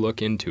 If you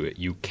look into it,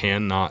 you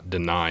cannot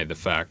deny the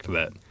fact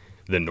that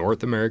the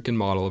North American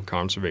model of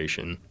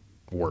conservation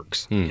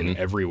works in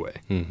every way.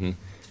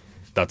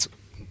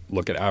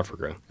 Look at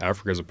Africa.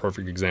 Africa is a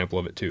perfect example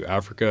of it too.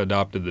 Africa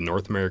adopted the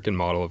North American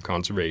model of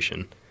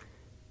conservation.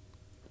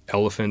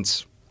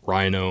 Elephants,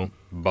 rhino,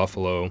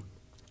 buffalo,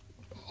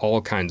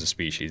 all kinds of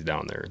species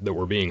down there that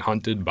were being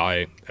hunted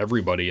by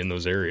everybody in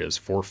those areas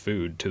for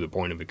food to the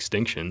point of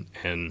extinction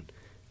and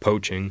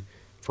poaching.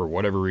 for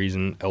whatever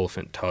reason,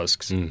 elephant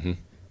tusks.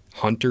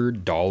 Hunter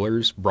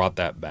dollars brought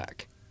that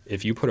back.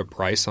 If you put a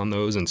price on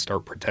those and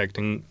start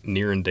protecting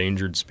near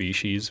endangered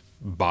species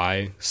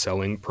by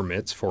selling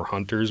permits for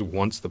hunters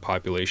once the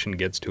population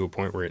gets to a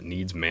point where it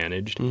needs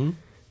managed,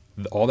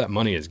 all that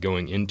money is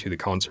going into the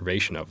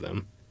conservation of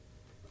them,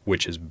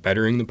 which is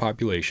bettering the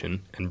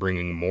population and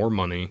bringing more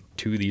money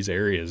to these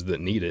areas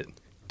that need it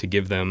to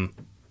give them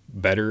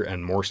better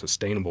and more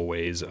sustainable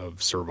ways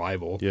of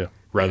survival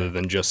rather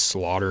than just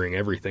slaughtering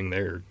everything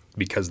there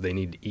because they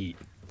need to eat.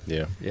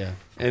 Yeah.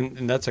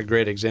 And that's a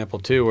great example,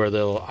 too, where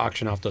they'll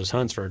auction off those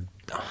hunts for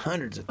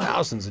hundreds of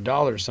thousands of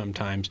dollars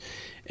sometimes.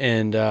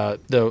 And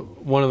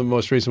one of the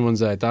most recent ones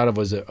that I thought of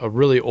was a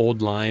really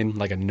old line,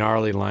 like a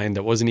gnarly line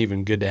that wasn't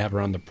even good to have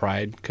around the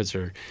Pride because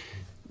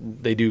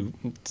they do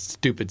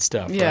stupid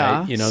stuff,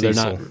 right? You know, they're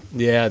not.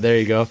 Yeah, there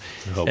you go.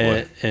 Oh,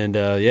 boy.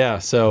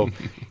 So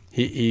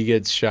he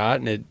gets shot,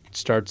 and it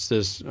starts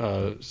this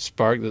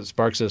spark that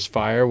sparks this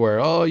fire where,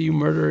 oh, you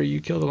murderer,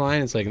 you killed the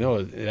lion. It's like, no,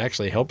 it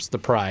actually helps the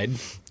Pride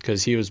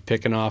because he was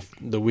picking off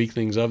the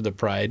weaklings of the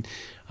Pride.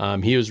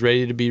 He was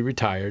ready to be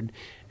retired,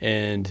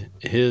 and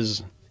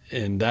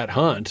that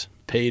hunt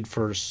paid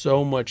for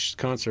so much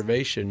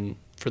conservation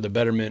for the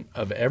betterment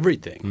of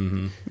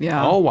everything,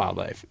 all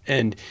wildlife.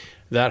 And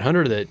that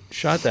hunter that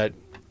shot that,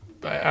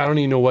 I don't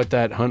even know what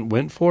that hunt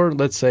went for.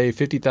 Let's say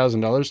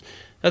 $50,000.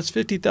 That's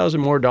 $50,000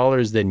 more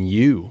dollars than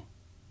you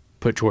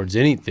put towards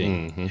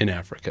anything in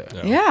Africa.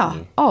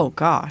 Yeah. Oh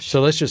gosh.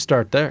 So let's just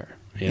start there.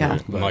 You know?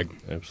 Like,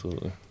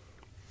 absolutely.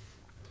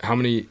 how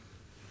many?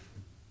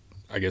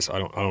 I guess I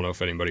don't know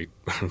if anybody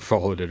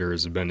followed it or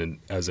has been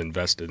as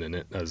invested in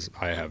it as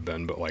I have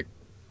been, but like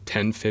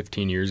 10,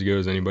 15 years ago,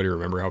 does anybody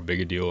remember how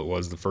big a deal it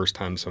was the first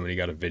time somebody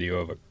got a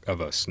video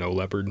of a snow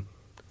leopard,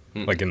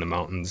 like in the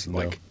mountains,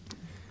 like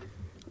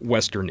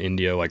Western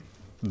India, like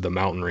the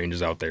mountain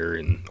ranges out there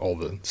and all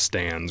the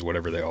stands,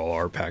 whatever they all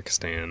are.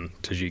 Pakistan,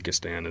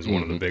 Tajikistan is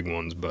one of the big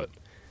ones, but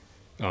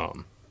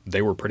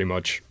they were pretty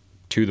much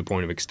to the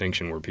point of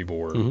extinction where people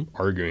were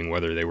arguing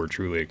whether they were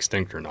truly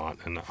extinct or not.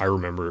 And I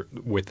remember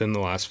within the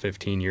last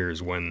 15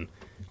 years when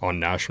on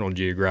National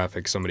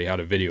Geographic somebody had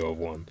a video of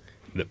one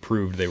that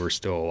proved they were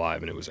still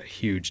alive, and it was a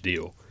huge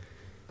deal.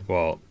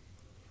 Well,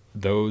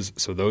 those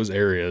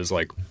areas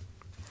like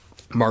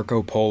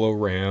Marco Polo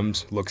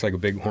rams, looks like a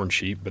bighorn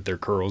sheep, but their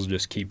curls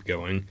just keep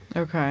going.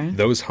 Okay.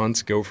 Those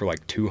hunts go for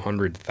like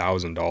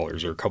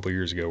 $200,000, or a couple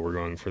years ago were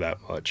going for that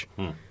much.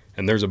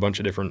 And there's a bunch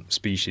of different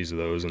species of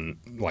those, and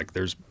like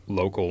there's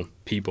local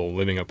people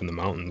living up in the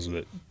mountains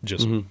that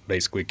just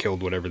basically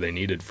killed whatever they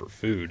needed for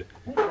food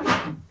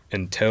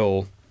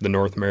until the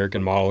North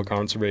American model of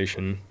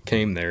conservation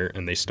came there,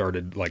 and they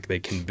started, like, they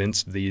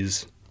convinced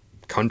these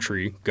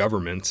country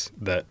governments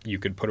that you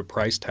could put a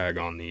price tag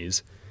on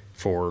these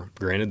for,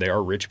 granted, they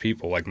are rich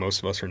people. Like, most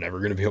of us are never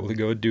going to be able to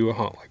go do a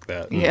hunt like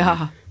that.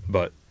 Yeah.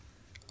 But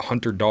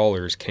hunter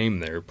dollars came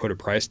there, put a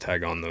price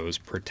tag on those,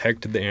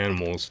 protected the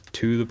animals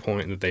to the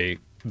point that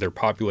their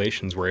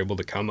populations were able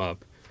to come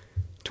up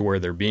to where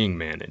they're being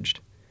managed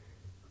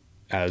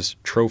as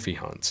trophy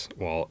hunts.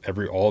 While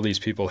all these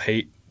people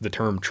hate the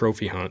term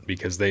trophy hunt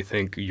because they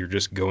think you're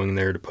just going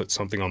there to put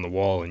something on the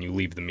wall and you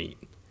leave the meat.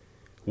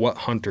 What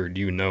hunter do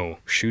you know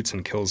shoots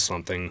and kills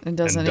something and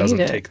doesn't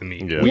take the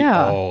meat? Yeah. We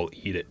all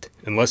eat it,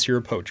 unless you're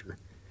a poacher.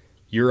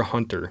 You're a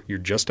hunter. You're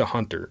just a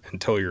hunter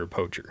until you're a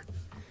poacher.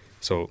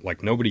 So,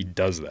 like, nobody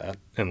does that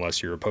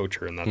unless you're a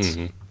poacher, and that's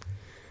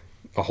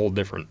a whole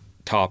different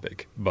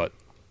topic. But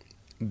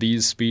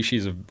these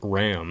species of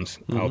rams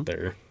out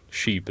there,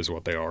 sheep is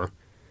what they are,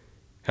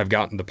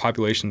 the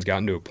population's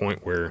gotten to a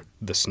point where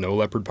the snow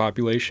leopard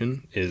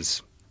population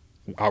is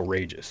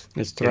outrageous.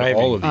 It's thriving.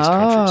 In all of these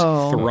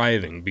countries,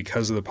 thriving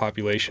because of the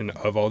population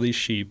of all these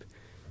sheep,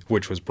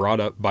 which was brought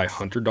up by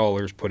hunter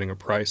dollars putting a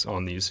price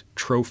on these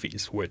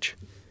trophies, which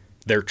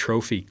they're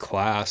trophy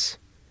class,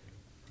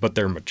 but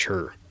they're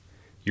mature.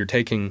 You're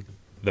taking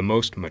the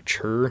most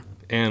mature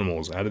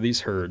animals out of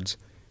these herds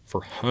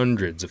for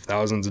hundreds of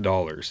thousands of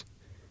dollars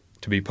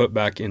to be put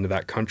back into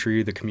that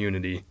country, the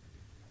community,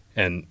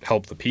 and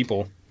help the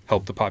people,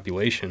 help the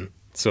population.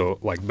 So,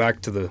 like, right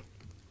back to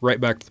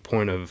the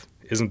point of,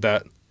 isn't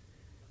that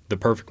the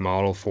perfect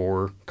model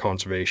for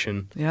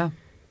conservation? Yeah.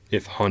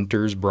 If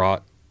hunters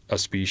brought a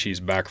species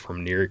back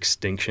from near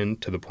extinction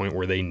to the point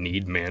where they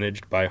need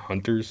managed by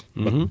hunters,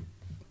 but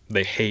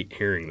they hate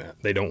hearing that.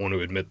 They don't want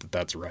to admit that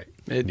that's right.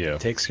 It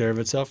takes care of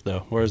itself,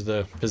 though. Where's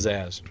the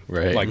pizzazz?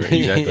 Right. Like,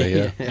 exactly,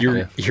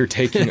 yeah. You're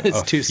taking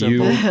It's too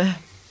simple.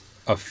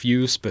 a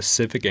few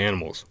specific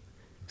animals.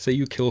 Say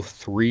you kill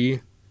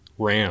 3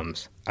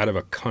 rams out of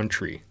a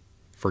country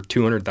for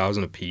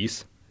 $200,000 a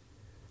piece.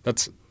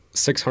 That's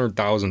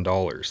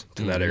 $600,000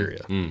 to that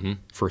area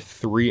for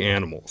 3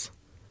 animals.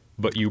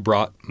 But you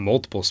brought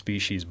multiple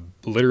species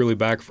literally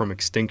back from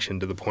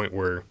extinction to the point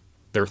where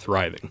they're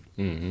thriving.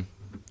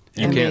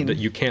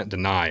 You can't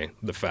deny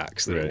the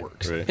facts that it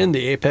works. Right. And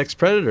the apex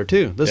predator,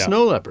 too. The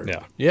snow leopard.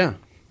 Yeah.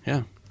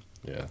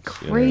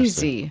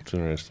 Crazy. It's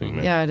interesting,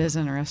 man. Yeah, it is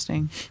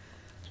interesting.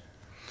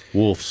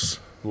 Wolves.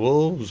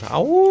 Wolves.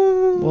 Ow.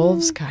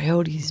 Wolves,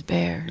 coyotes,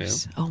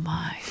 bears. Oh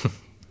my!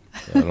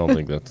 I don't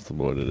think that's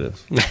what it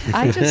is.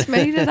 I just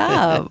made it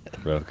up.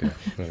 Okay.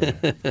 All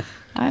right.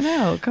 I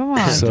know. Come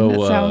on. So,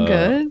 Doesn't it sound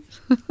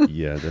good?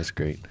 Yeah, that's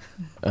great.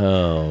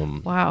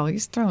 Wow,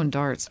 he's throwing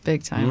darts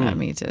big time at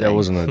me today. That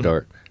wasn't a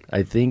dart.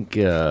 I think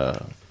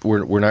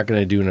we're not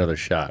going to do another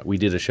shot. We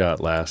did a shot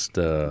last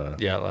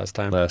Last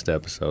time. last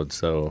episode,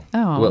 so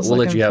I we'll was let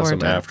looking you have forward some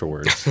to it.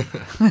 afterwards.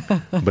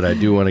 But I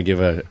do want to give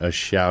a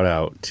shout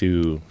out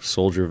to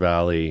Soldier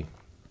Valley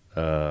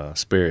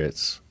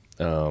Spirits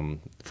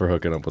for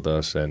hooking up with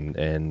us and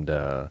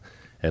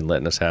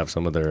letting us have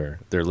some of their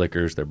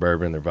liquors, their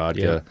bourbon, their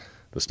vodka. Yeah.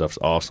 The stuff's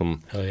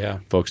awesome. Hell yeah.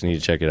 Folks need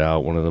to check it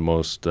out. One of the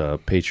most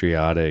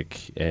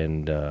patriotic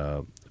and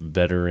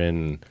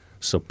veteran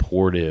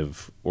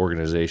supportive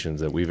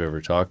organizations that we've ever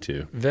talked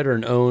to.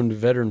 Veteran owned,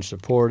 veteran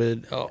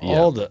supported,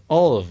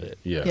 all of it.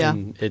 Yeah. Yeah.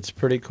 And it's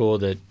pretty cool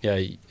that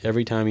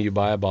every time you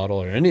buy a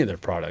bottle or any of their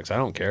products, I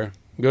don't care.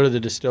 Go to the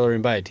distillery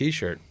and buy a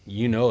T-shirt.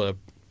 You know a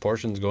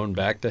portion's going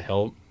back to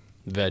help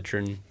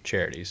veteran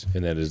charities.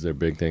 And that is their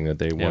big thing that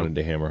they wanted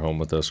to hammer home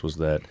with us was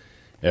that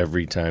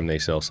every time they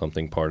sell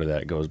something, part of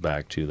that goes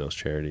back to those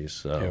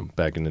charities,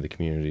 back into the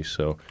community.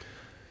 So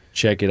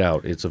check it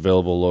out. It's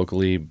available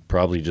locally,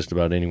 probably just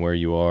about anywhere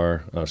you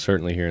are,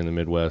 certainly here in the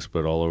Midwest,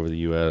 but all over the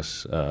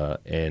U.S.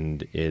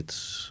 And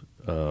it's,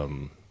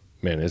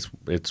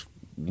 it's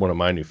one of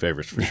my new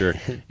favorites for sure.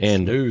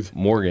 And Smooth.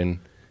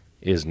 Morgan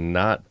is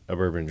not a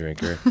bourbon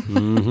drinker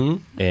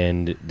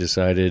and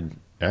decided,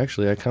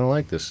 actually, I kind of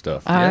like this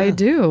stuff. I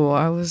do.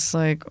 I was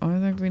like, I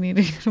think we need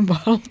to get a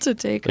bottle to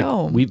take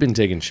home. We've been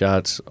taking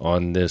shots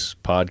on this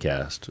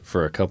podcast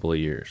for a couple of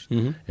years,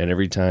 and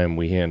every time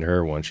we hand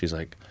her one, she's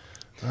like,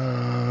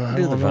 I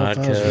Do the don't know if I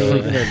was vodka.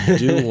 really gonna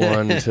do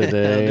one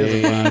today.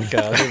 Do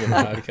the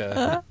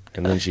vodka.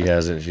 And then she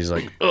has it, and she's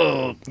like,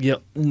 oh,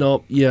 yep,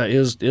 nope, yeah, it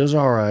was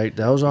all right.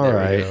 That was all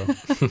There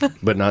we right.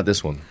 But not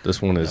this one.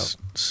 This one is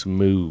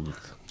smooth.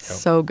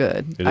 So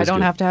good. It I is don't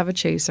good. have to have a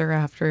chaser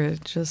after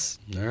it. Just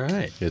All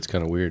right. It's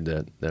kind of weird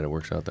that it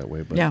works out that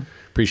way, but Yeah.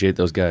 appreciate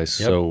those guys.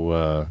 Yep.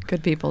 So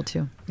good people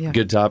too. Yeah.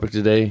 good topic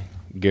today.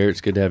 Garrett,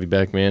 it's good to have you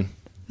back, man.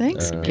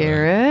 Thanks,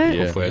 Garrett.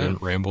 yeah. Hopefully I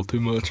didn't ramble too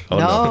much. Oh,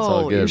 no, it's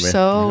all good, you're man.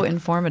 so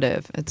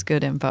informative. It's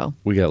good info.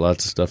 We got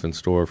lots of stuff in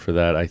store for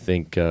that. I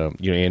think,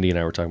 Andy and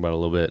I were talking about a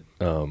little bit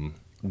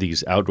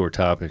these outdoor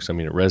topics. I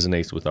mean, it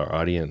resonates with our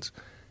audience,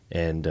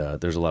 and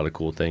there's a lot of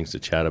cool things to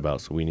chat about.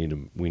 So we need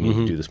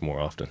to do this more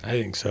often. I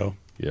think so.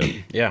 Yeah,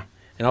 Yeah.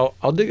 And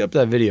I'll dig up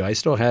that video. I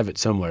still have it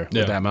somewhere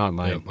with that mountain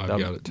lion. Yep, I've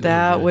got it too.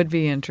 That would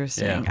be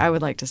interesting. Yeah. I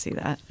would like to see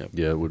that.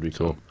 yeah, it would be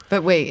cool.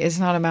 But wait, it's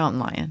not a mountain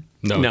lion.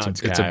 No, No, it's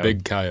it's a coyote.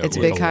 big coyote. It's a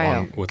with big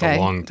coyote. With Okay, a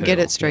long tail. get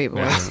it straight,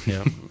 boys.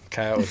 Yeah.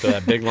 Coyote with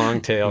that big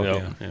long tail. Yep.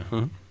 Yeah. Yeah.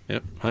 Huh?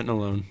 Yep. Hunting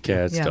alone.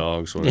 Cats, Yeah.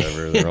 dogs,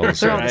 whatever. They're all the They're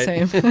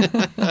same. all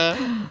the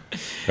same.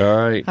 All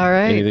right. All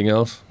right. Anything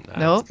else?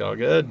 Nope. It's all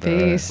good.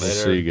 Peace. We'll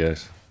see you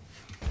guys.